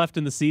 games left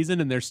in the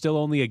season, and they're still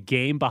only a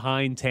game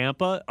behind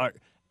Tampa.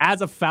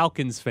 As a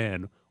Falcons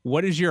fan,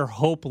 what is your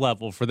hope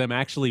level for them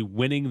actually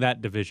winning that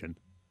division?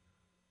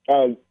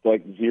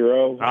 Like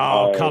 0.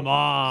 Oh, come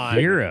on.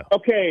 0.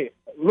 Okay,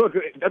 look,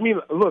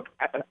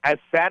 as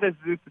sad as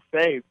it is to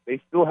say,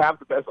 they still have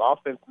the best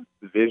offense in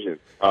the division.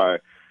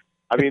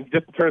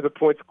 Just in terms of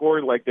points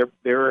scored, like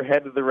they're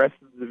ahead of the rest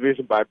of the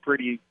division by a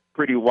pretty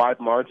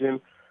wide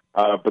margin.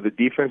 But the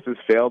defense has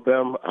failed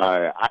them.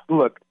 I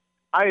don't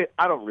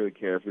really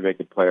care if you make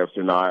the playoffs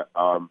or not.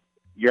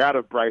 You're out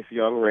of Bryce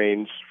Young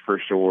range for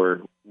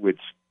sure,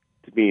 which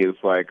to me is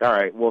like, all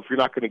right, well, if you're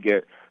not going to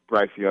get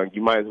Bryce Young,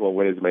 you might as well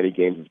win as many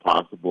games as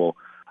possible.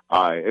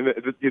 And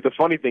the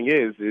funny thing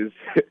is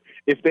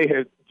if they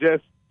had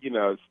just,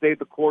 stayed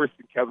the course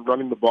and kept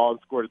running the ball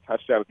and scored a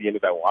touchdown at the end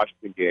of that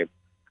Washington game,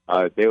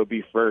 they would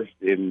be first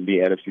in the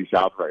NFC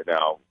South right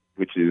now,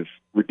 which is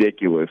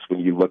ridiculous when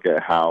you look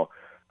at how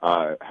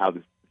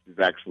this is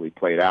actually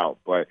played out.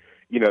 But,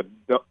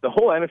 the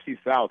whole NFC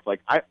South, like,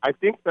 I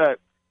think that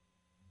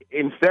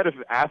instead of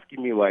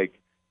asking me, like,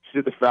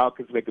 should the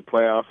Falcons make the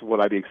playoffs, would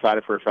I be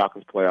excited for a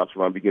Falcons playoffs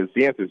run? Because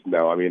the answer is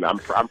no. I mean, I'm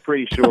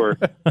pretty sure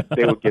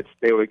they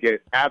would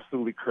get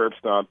absolutely curb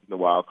stomped in the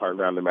wild card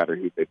round no matter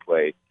who they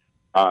play.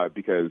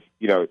 Because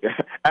the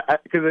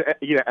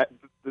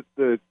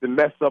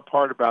messed up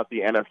part about the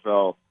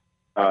NFL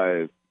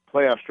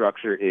playoff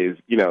structure is,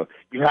 you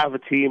have a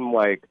team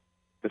like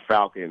the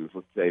Falcons,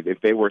 let's say, if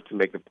they were to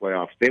make the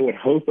playoffs, they would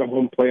host a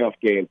home playoff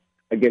game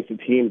against a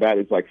team that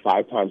is like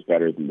 5 times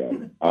better than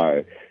them.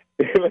 I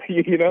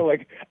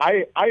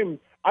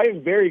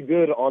am very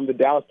good on the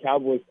Dallas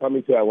Cowboys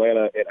coming to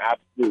Atlanta and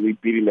absolutely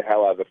beating the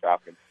hell out of the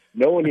Falcons.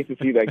 No one needs to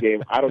see that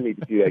game. I don't need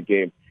to see that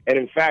game. And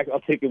in fact,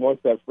 I'll take it one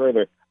step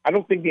further. I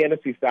don't think the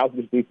NFC South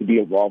just needs to be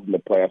involved in the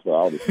playoffs at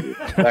all this year.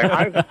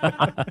 Like,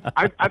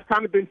 I've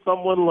kind of been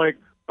someone like,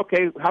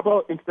 okay, how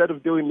about instead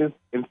of doing it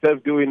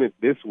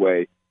this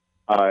way,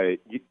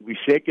 we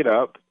shake it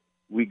up.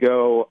 We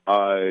go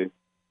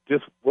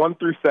just 1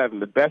 through 7,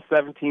 the best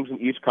 7 teams in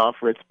each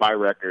conference by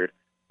record.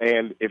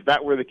 And if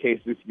that were the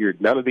case this year,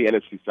 none of the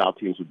NFC South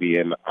teams would be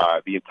in.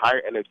 The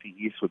entire NFC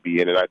East would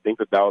be in, and I think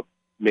that would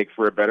make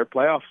for a better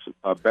playoff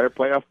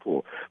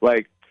pool.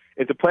 Like,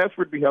 if the playoffs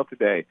were to be held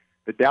today,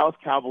 the Dallas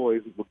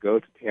Cowboys will go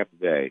to Tampa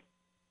Bay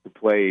to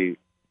play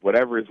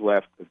whatever is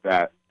left of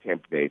that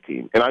Tampa Bay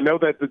team. And I know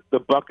that the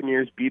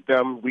Buccaneers beat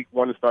them week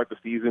 1 to start the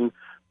season,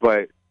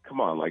 but come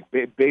on, like,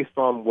 based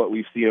on what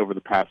we've seen over the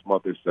past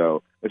month or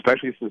so,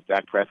 especially since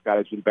Dak Prescott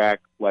has been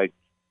back, like,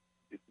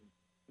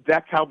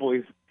 that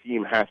Cowboys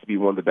team has to be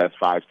one of the best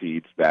 5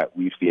 seeds that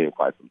we've seen in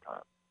quite some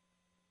time.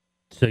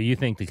 So you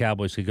think the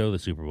Cowboys could go to the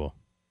Super Bowl?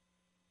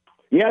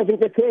 Yeah, I think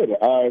they could.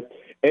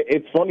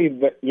 It's funny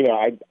that,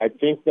 I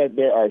think that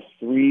there are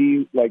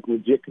 3, like,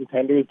 legit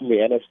contenders in the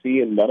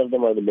NFC, and none of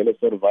them are the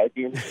Minnesota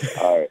Vikings.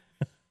 I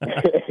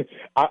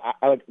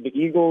like the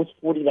Eagles,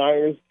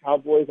 49ers,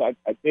 Cowboys. I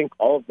think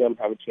all of them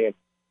have a chance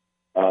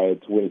to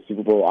win a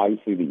Super Bowl.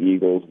 Obviously, the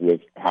Eagles,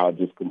 with how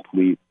just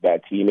complete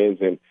that team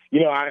is. And,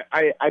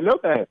 I know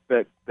that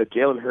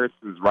Jalen Hurts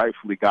has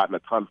rightfully gotten a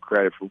ton of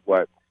credit for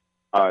what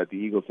the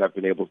Eagles have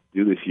been able to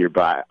do this year.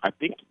 But I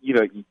think,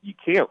 you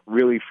can't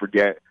really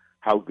forget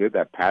how good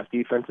that pass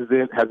defense has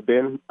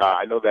been.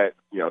 I know that,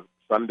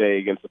 Sunday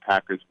against the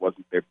Packers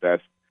wasn't their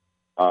best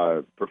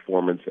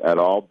performance at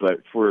all.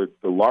 But for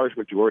the large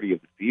majority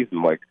of the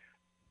season, like,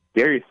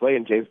 Darius Slay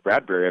and James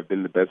Bradbury have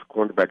been the best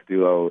cornerback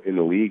duo in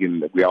the league,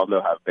 and we all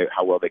know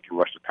how well they can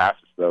rush the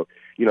passes. So,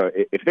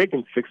 if they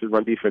can fix the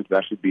run defense,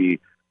 that should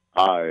be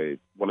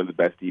one of the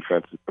best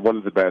defenses, one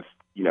of the best,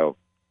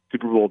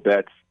 Super Bowl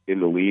bets in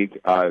the league.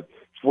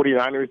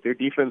 49ers, their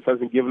defense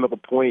hasn't given up a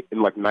point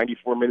in like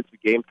 94 minutes of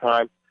game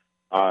time.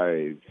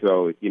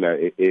 So,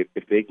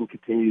 if they can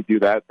continue to do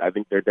that, I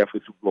think they're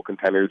definitely Super Bowl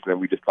contenders. And then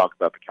we just talked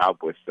about the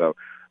Cowboys. So,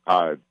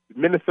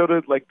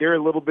 Minnesota, they're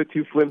a little bit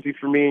too flimsy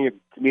for me.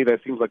 To me,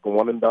 that seems like a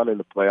one and done in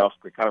the playoffs.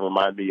 They kind of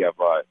remind me of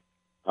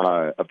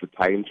the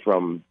Titans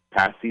from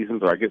past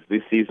seasons, or I guess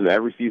this season,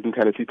 every season,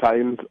 Tennessee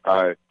Titans.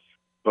 I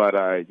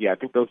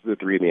think those are the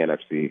three in the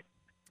NFC.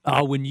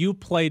 When you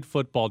played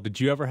football, did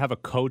you ever have a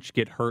coach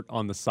get hurt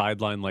on the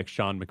sideline like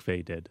Sean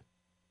McVay did?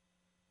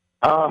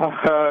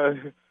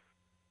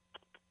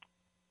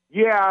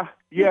 Yeah.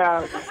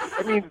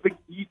 I mean,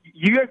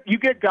 you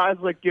get guys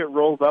get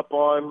rolled up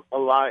on a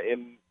lot,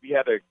 and we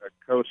had a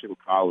coach in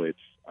college.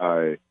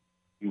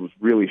 He was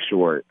really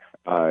short,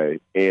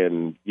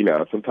 and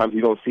sometimes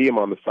you don't see him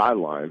on the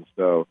sideline.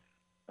 So,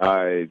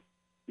 one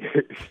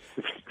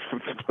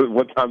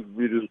time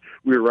we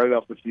were running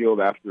off the field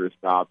after a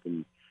stop,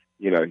 and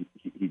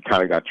he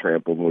kind of got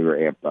trampled when we were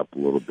amped up a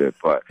little bit.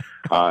 But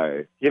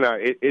it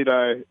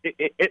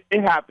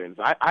happens.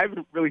 I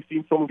haven't really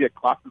seen someone get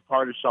clocked as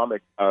hard as Sean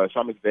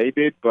McVay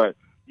did, but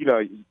you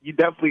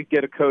definitely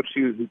get a coach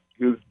who's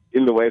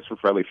in the ways for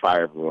friendly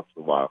fire every once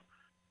in a while.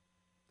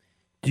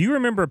 Do you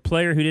remember a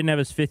player who didn't have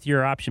his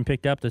fifth-year option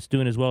picked up that's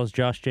doing as well as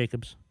Josh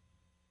Jacobs?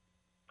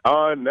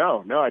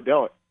 No, I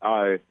don't.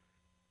 I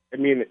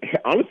mean,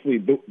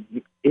 honestly,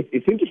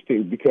 it's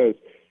interesting because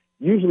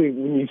usually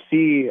when you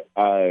see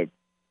the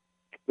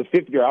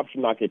fifth-year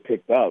option not get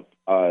picked up,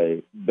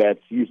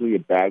 that's usually a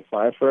bad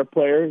sign for a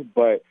player.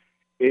 But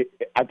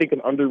I think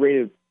an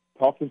underrated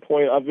talking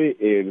point of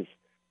it is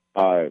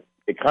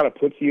it kind of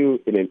puts you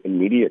in an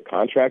immediate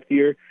contract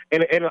year,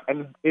 and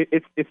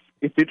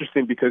it's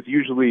interesting because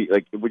usually,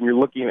 when you're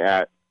looking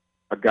at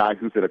a guy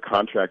who's in a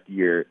contract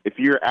year, if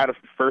you're at a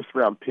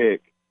first-round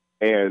pick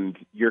and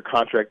your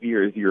contract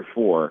year is year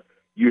 4,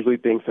 usually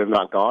things have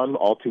not gone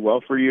all too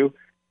well for you.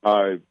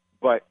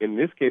 But in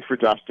this case for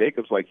Josh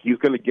Jacobs, he's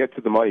going to get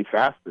to the money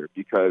faster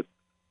because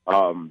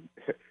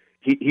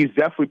he's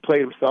definitely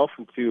played himself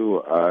into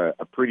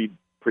a pretty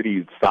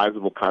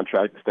sizable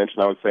contract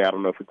extension. I would say I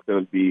don't know if it's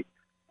going to be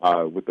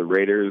with the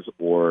Raiders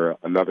or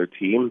another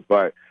team,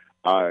 but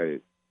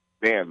his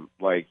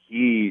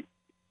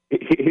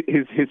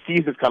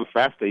season kind of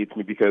fascinates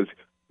me because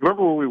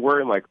remember where we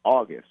were in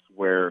August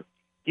where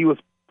he was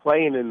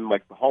playing in the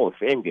Hall of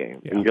Fame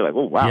game, and you're like,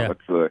 oh wow,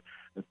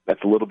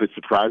 that's a little bit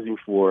surprising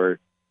for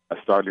a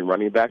starting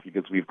running back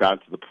because we've gotten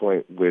to the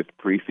point with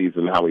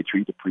preseason how we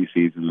treat the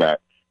preseason that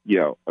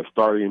a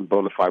starting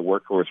bona fide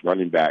workhorse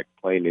running back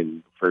playing in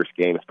the first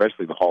game,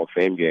 especially the Hall of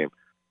Fame game,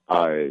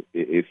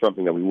 is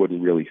something that we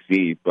wouldn't really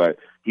see. But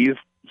he's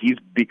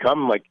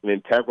become an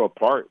integral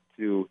part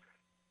to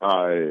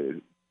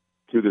the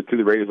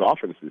Raiders'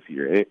 offense this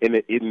year,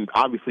 and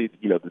obviously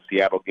the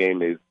Seattle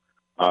game is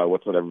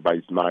what's on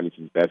everybody's mind. It's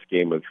his best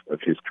game of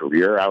his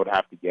career, I would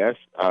have to guess.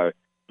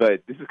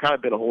 But this has kind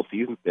of been a whole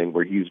season thing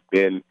where he's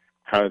been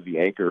kind of the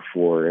anchor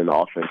for an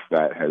offense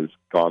that has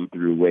gone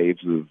through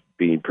waves of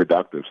being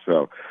productive.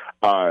 So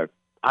I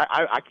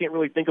can't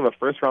really think of a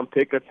first-round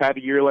pick that's had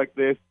a year like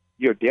this.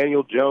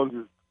 Daniel Jones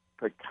is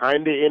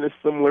kind of in a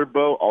similar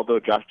boat, although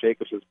Josh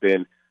Jacobs has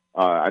been,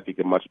 I think,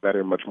 a much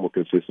better, much more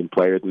consistent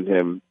player than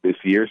him this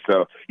year.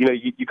 So,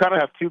 you kind of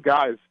have two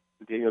guys,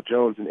 Daniel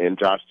Jones and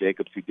Josh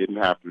Jacobs, who didn't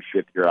have their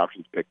fifth-year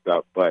options picked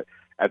up. But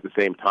at the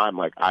same time,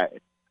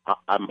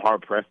 I'm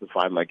hard pressed to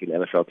find an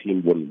NFL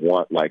team wouldn't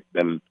want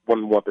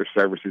their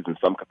services in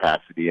some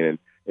capacity. And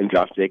in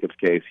Josh Jacobs'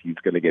 case, he's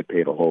going to get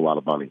paid a whole lot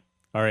of money.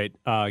 All right,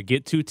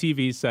 get 2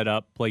 TVs set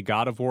up, play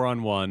God of War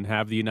on one,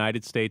 have the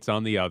United States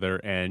on the other,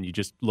 and you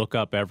just look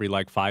up every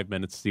 5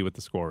 minutes to see what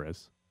the score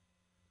is.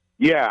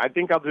 Yeah, I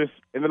think and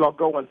then I'll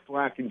go on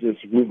Slack and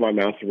just move my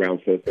mouse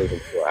around so it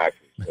doesn't feel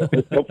active. So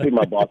hopefully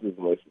my boss isn't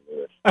listening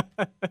to this.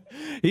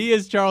 He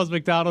is Charles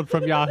McDonald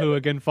from Yahoo.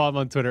 Again, follow him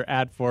on Twitter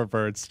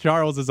 @4birds.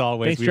 Charles, as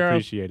always, Thanks, we Charles.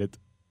 appreciate it.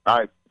 All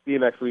right, see you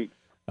next week.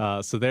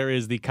 So there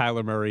is the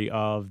Kyler Murray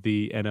of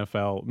the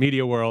NFL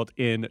media world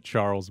in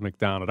Charles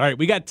McDonald. All right,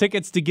 we got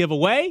tickets to give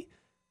away.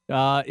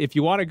 If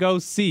you want to go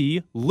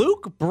see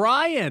Luke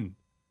Bryan,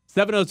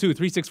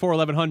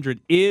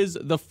 702-364-1100 is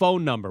the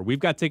phone number. We've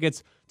got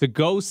tickets to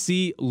go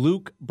see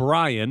Luke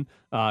Bryan.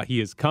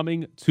 He is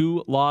coming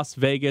to Las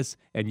Vegas,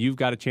 and you've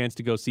got a chance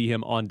to go see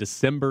him on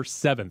December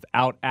 7th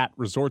out at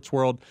Resorts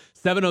World.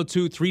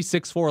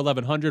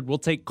 702-364-1100. We'll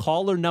take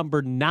caller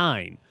number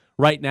 9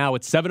 right now.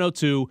 It's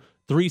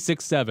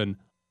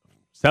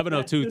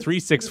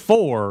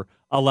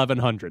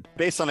 702-364-1100.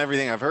 Based on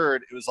everything I've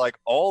heard, it was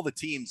all the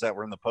teams that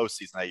were in the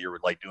postseason that year were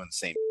doing the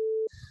same.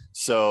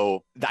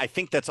 So I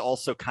think that's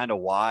also kind of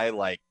why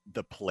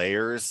the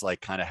players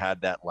kind of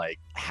had that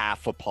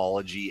half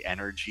apology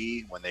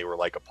energy when they were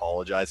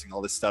apologizing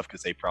all this stuff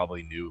because they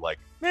probably knew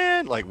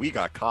we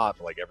got caught,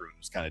 but everyone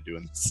was kind of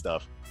doing this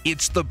stuff.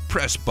 It's the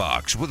Press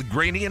Box with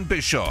Graney and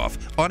Bischoff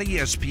on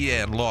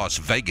ESPN Las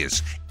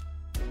Vegas.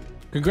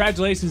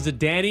 Congratulations to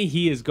Danny.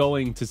 He is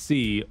going to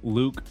see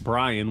Luke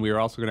Bryan. We are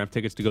also going to have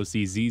tickets to go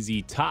see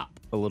ZZ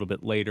Top a little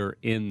bit later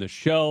in the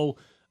show.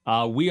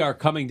 We are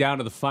coming down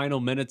to the final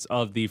minutes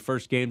of the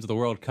first games of the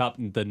World Cup.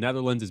 The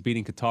Netherlands is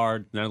beating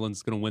Qatar. The Netherlands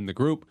is going to win the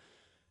group.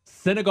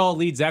 Senegal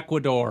leads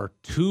Ecuador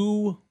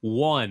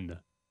 2-1.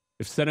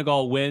 If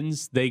Senegal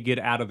wins, they get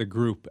out of the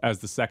group as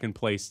the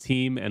second-place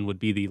team and would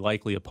be the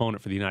likely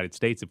opponent for the United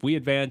States. If we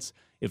advance,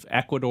 if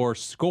Ecuador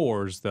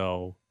scores,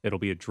 though, it'll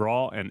be a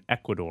draw, and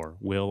Ecuador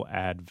will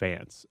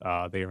advance.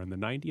 They are in the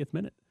 90th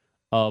minute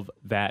of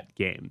that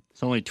game.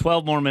 It's only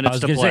 12 more minutes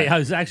to play. I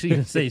was actually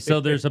going to say,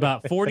 so there's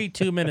about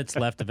 42 minutes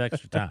left of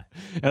extra time.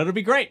 And it'll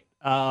be great.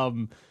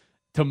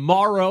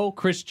 Today,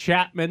 Chris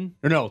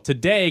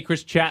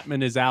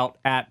Chapman is out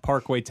at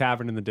Parkway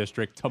Tavern in the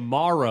District.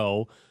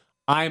 Tomorrow,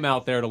 I'm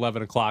out there at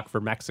 11 o'clock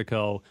for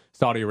Mexico,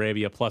 Saudi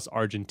Arabia, plus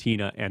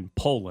Argentina and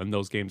Poland.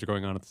 Those games are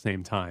going on at the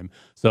same time.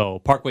 So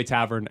Parkway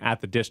Tavern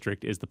at the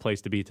District is the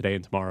place to be today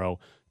and tomorrow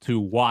to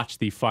watch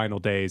the final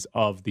days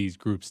of these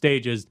group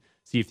stages,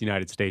 see if the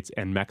United States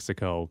and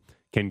Mexico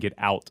can get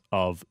out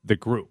of the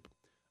group.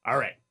 All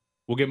right.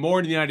 We'll get more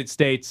into the United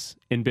States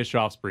in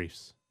Bischoff's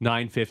Briefs.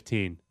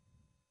 9:15.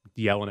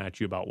 Yelling at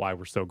you about why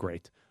we're so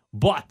great.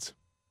 But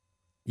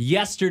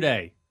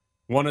yesterday,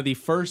 one of the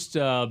first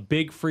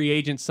big free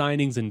agent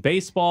signings in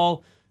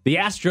baseball, the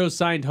Astros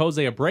signed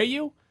Jose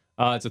Abreu.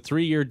 It's a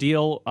 3-year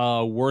deal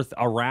worth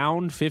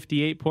around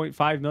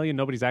 $58.5 million.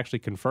 Nobody's actually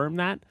confirmed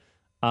that.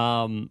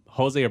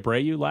 Jose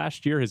Abreu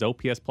last year, his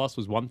OPS plus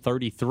was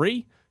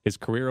 133. His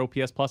career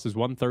OPS plus is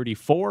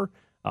 134.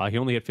 He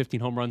only hit 15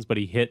 home runs, but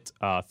he hit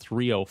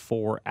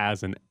 304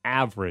 as an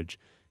average.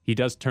 He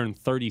does turn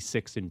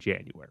 36 in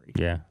January.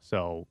 Yeah.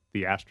 So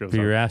the Astros. For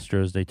your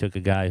Astros, they took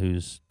a guy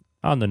who's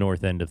on the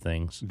north end of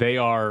things. They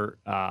are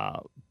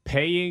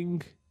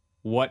paying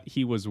what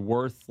he was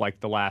worth like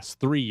the last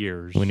 3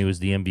 years. When he was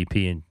the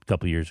MVP a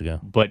couple years ago.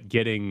 But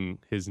getting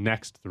his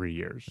next 3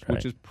 years, Right.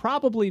 which is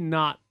probably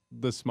not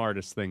the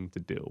smartest thing to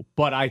do.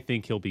 But I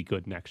think he'll be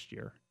good next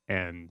year.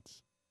 And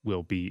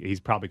he's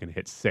probably going to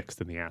hit 6th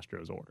in the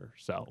Astros order.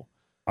 So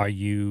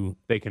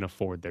they can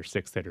afford their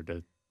 6th hitter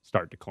to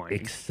start declining.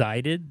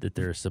 Excited that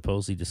there are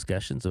supposedly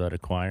discussions about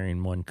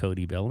acquiring one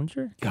Cody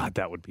Bellinger? God,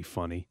 that would be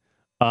funny.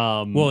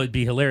 Well, it'd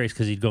be hilarious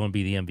because he'd go and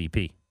be the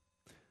MVP.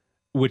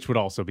 Which would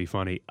also be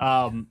funny.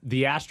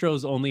 The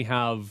Astros only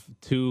have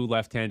 2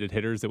 left-handed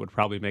hitters that would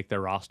probably make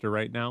their roster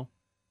right now.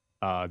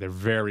 They're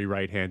very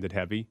right-handed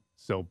heavy,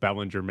 so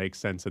Bellinger makes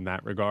sense in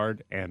that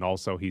regard, and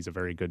also he's a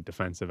very good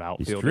defensive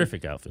outfielder. He's a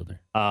terrific outfielder.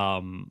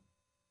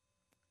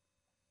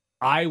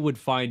 I would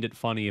find it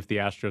funny if the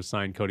Astros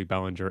signed Cody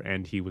Bellinger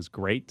and he was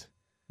great.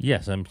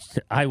 Yes,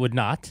 I would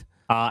not.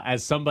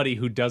 As somebody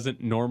who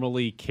doesn't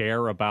normally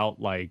care about,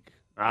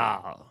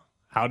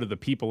 how do the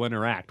people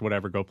interact,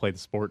 whatever, go play the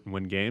sport and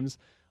win games,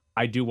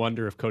 I do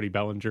wonder if Cody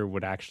Bellinger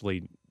would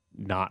actually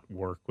not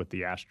work with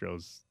the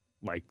Astros,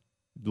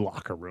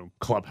 locker room,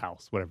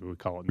 clubhouse, whatever we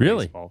call it in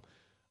baseball.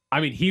 I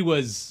mean, he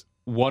was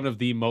one of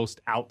the most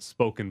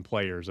outspoken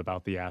players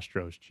about the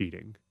Astros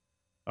cheating.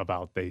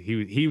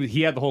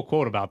 He had the whole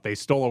quote about they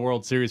stole a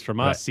World Series from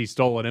us. Right. He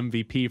stole an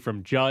MVP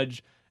from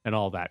Judge and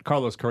all that.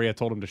 Carlos Correa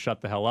told him to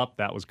shut the hell up.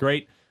 That was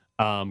great.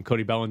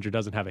 Cody Bellinger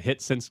doesn't have a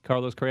hit since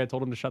Carlos Correa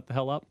told him to shut the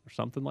hell up or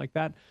something like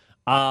that.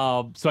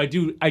 So I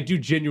do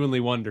genuinely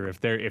wonder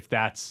if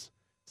that's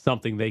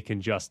something they can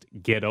just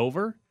get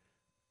over.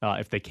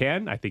 If they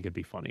can, I think it'd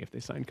be funny if they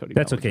signed Cody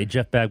Bellinger. That's okay.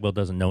 Jeff Bagwell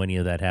doesn't know any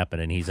of that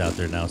happened, and he's out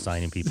there now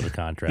signing people to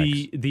contracts.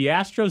 The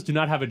Astros do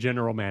not have a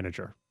general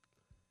manager,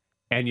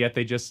 and yet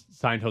they just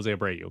signed Jose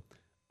Abreu.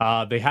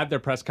 They had their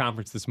press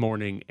conference this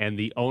morning, and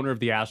the owner of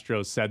the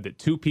Astros said that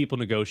 2 people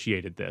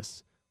negotiated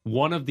this.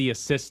 One of the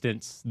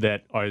assistants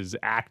that is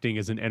acting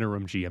as an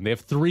interim GM. They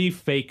have 3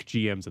 fake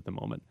GMs at the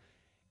moment.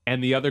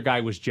 And the other guy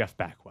was Jeff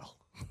Bagwell.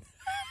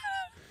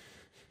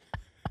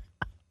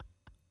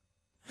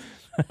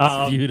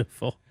 That's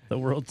beautiful. The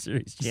World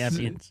Series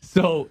champions.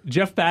 So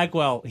Jeff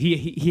Bagwell,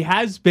 he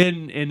has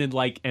been in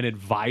an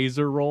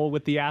advisor role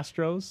with the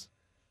Astros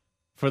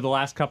for the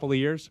last couple of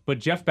years. But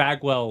Jeff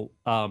Bagwell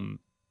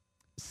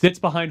sits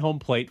behind home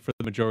plate for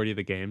the majority of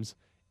the games.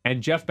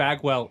 And Jeff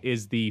Bagwell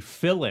is the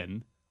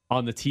fill-in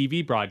on the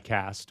TV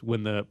broadcast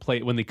when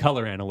the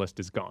color analyst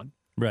is gone.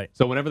 Right.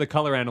 So whenever the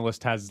color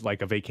analyst has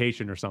a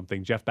vacation or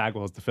something, Jeff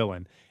Bagwell is the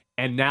fill-in.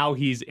 And now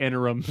he's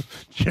interim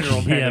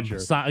general manager.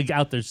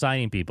 Out there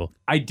signing people.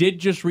 I did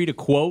just read a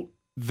quote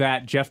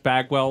that Jeff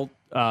Bagwell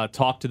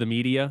talked to the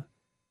media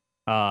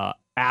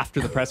after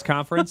the press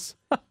conference.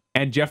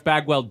 And Jeff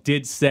Bagwell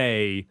did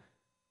say,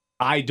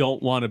 I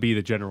don't want to be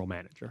the general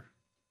manager.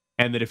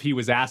 And that if he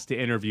was asked to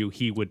interview,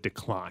 he would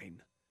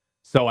decline.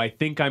 So I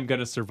think I'm going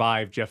to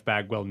survive Jeff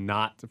Bagwell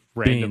not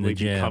randomly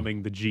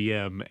becoming the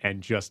GM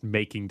and just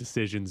making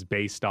decisions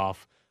based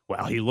off,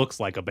 he looks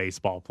like a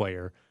baseball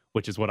player,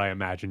 which is what I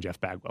imagine Jeff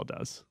Bagwell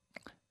does.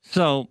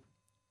 So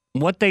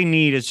what they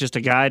need is just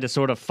a guy to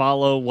sort of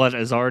follow what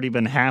has already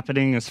been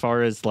happening as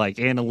far as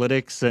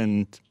analytics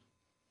and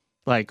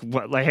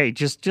hey,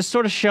 just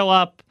sort of show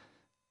up,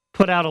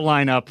 put out a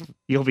lineup,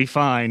 you'll be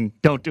fine.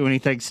 Don't do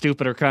anything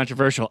stupid or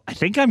controversial. I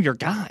think I'm your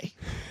guy.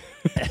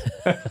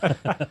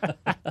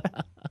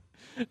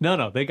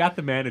 No, they got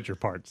the manager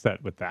part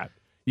set with that.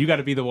 You got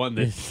to be the one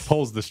that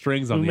pulls the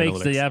strings on Who the makes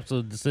analytics. the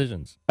absolute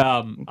decisions?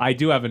 I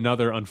do have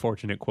another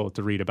unfortunate quote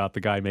to read about the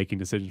guy making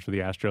decisions for the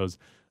Astros.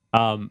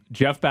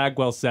 Jeff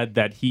Bagwell said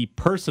that he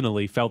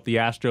personally felt the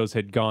Astros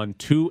had gone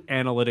too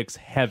analytics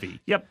heavy.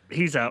 Yep,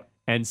 he's out.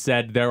 And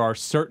said there are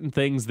certain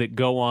things that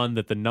go on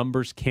that the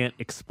numbers can't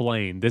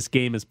explain. This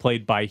game is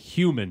played by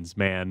humans,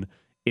 man.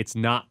 It's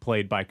not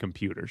played by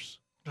computers.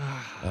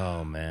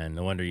 Oh, man.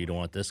 No wonder you don't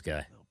want this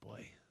guy. Oh,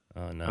 boy.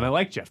 Oh, no. And I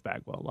like Jeff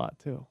Bagwell a lot,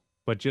 too.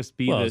 But just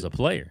as a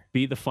player.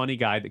 Be the funny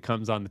guy that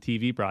comes on the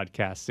TV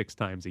broadcast 6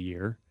 times a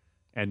year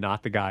and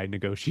not the guy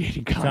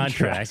negotiating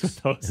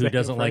contracts who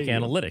doesn't like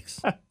analytics.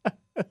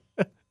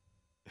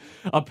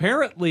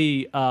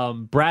 Apparently,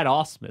 Brad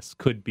Ausmus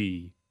could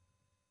be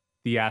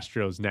the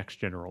Astros' next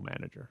general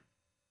manager.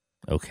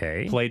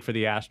 Okay. Played for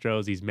the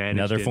Astros. He's managed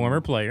Another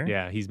former player.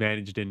 Yeah, he's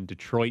managed in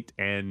Detroit,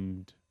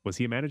 and was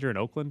he a manager in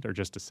Oakland or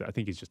I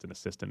think he's just an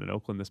assistant in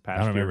Oakland this past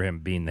year. I don't remember him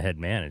being the head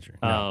manager.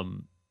 No.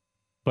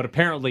 But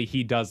apparently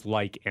he does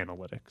like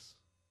analytics.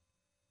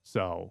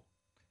 So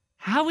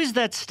how is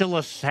that still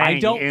a thing? I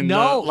don't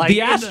know. The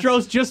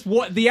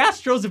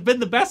Astros have been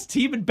the best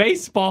team in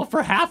baseball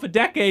for half a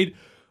decade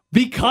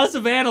because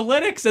of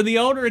analytics, and the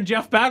owner and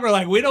Jeff Bagwell are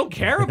like, we don't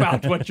care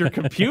about what your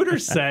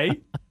computers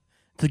say.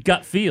 It's a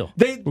gut feel.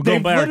 They've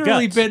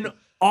literally been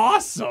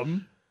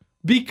awesome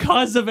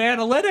because of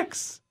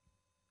analytics.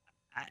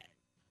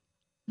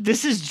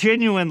 This is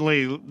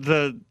genuinely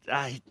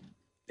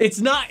It's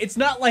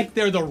not like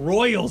they're the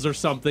Royals or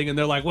something, and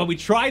they're like, well, we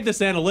tried this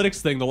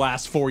analytics thing the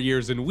last 4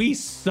 years, and we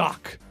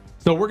suck.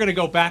 So we're going to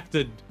go back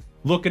to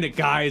looking at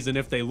guys and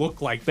if they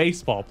look like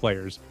baseball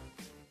players.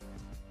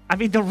 I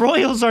mean, the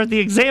Royals are the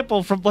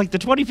example from the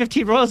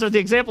 2015 Royals are the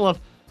example of,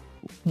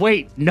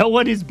 wait, no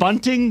one is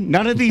bunting?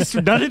 None of these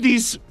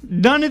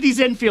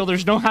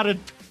infielders know how to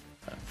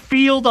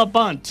field a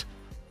bunt.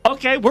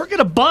 Okay, we're going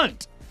to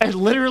bunt and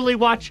literally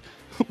watch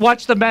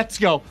the Mets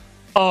go,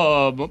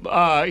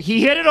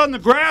 he hit it on the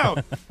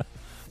ground.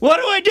 What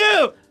do I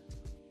do?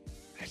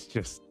 It's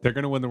just, they're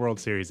going to win the World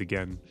Series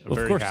again. I'm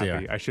very of course happy.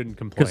 they are. I shouldn't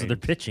complain. Because of their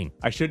pitching.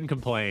 I shouldn't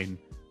complain,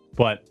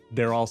 but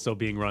they're also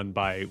being run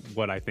by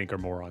what I think are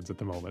morons at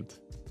the moment.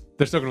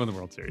 They're still going to win the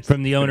World Series.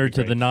 From the owner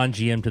to the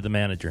non-GM to the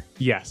manager.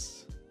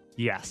 Yes.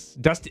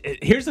 Dusty,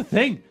 here's the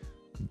thing.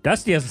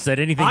 Dusty hasn't said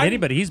anything to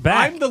anybody. He's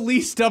back. I'm the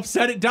least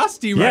upset at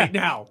Dusty right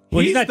now.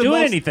 Well, he's not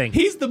doing anything.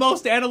 He's the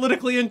most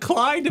analytically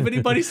inclined of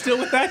anybody still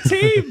with that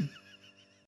team.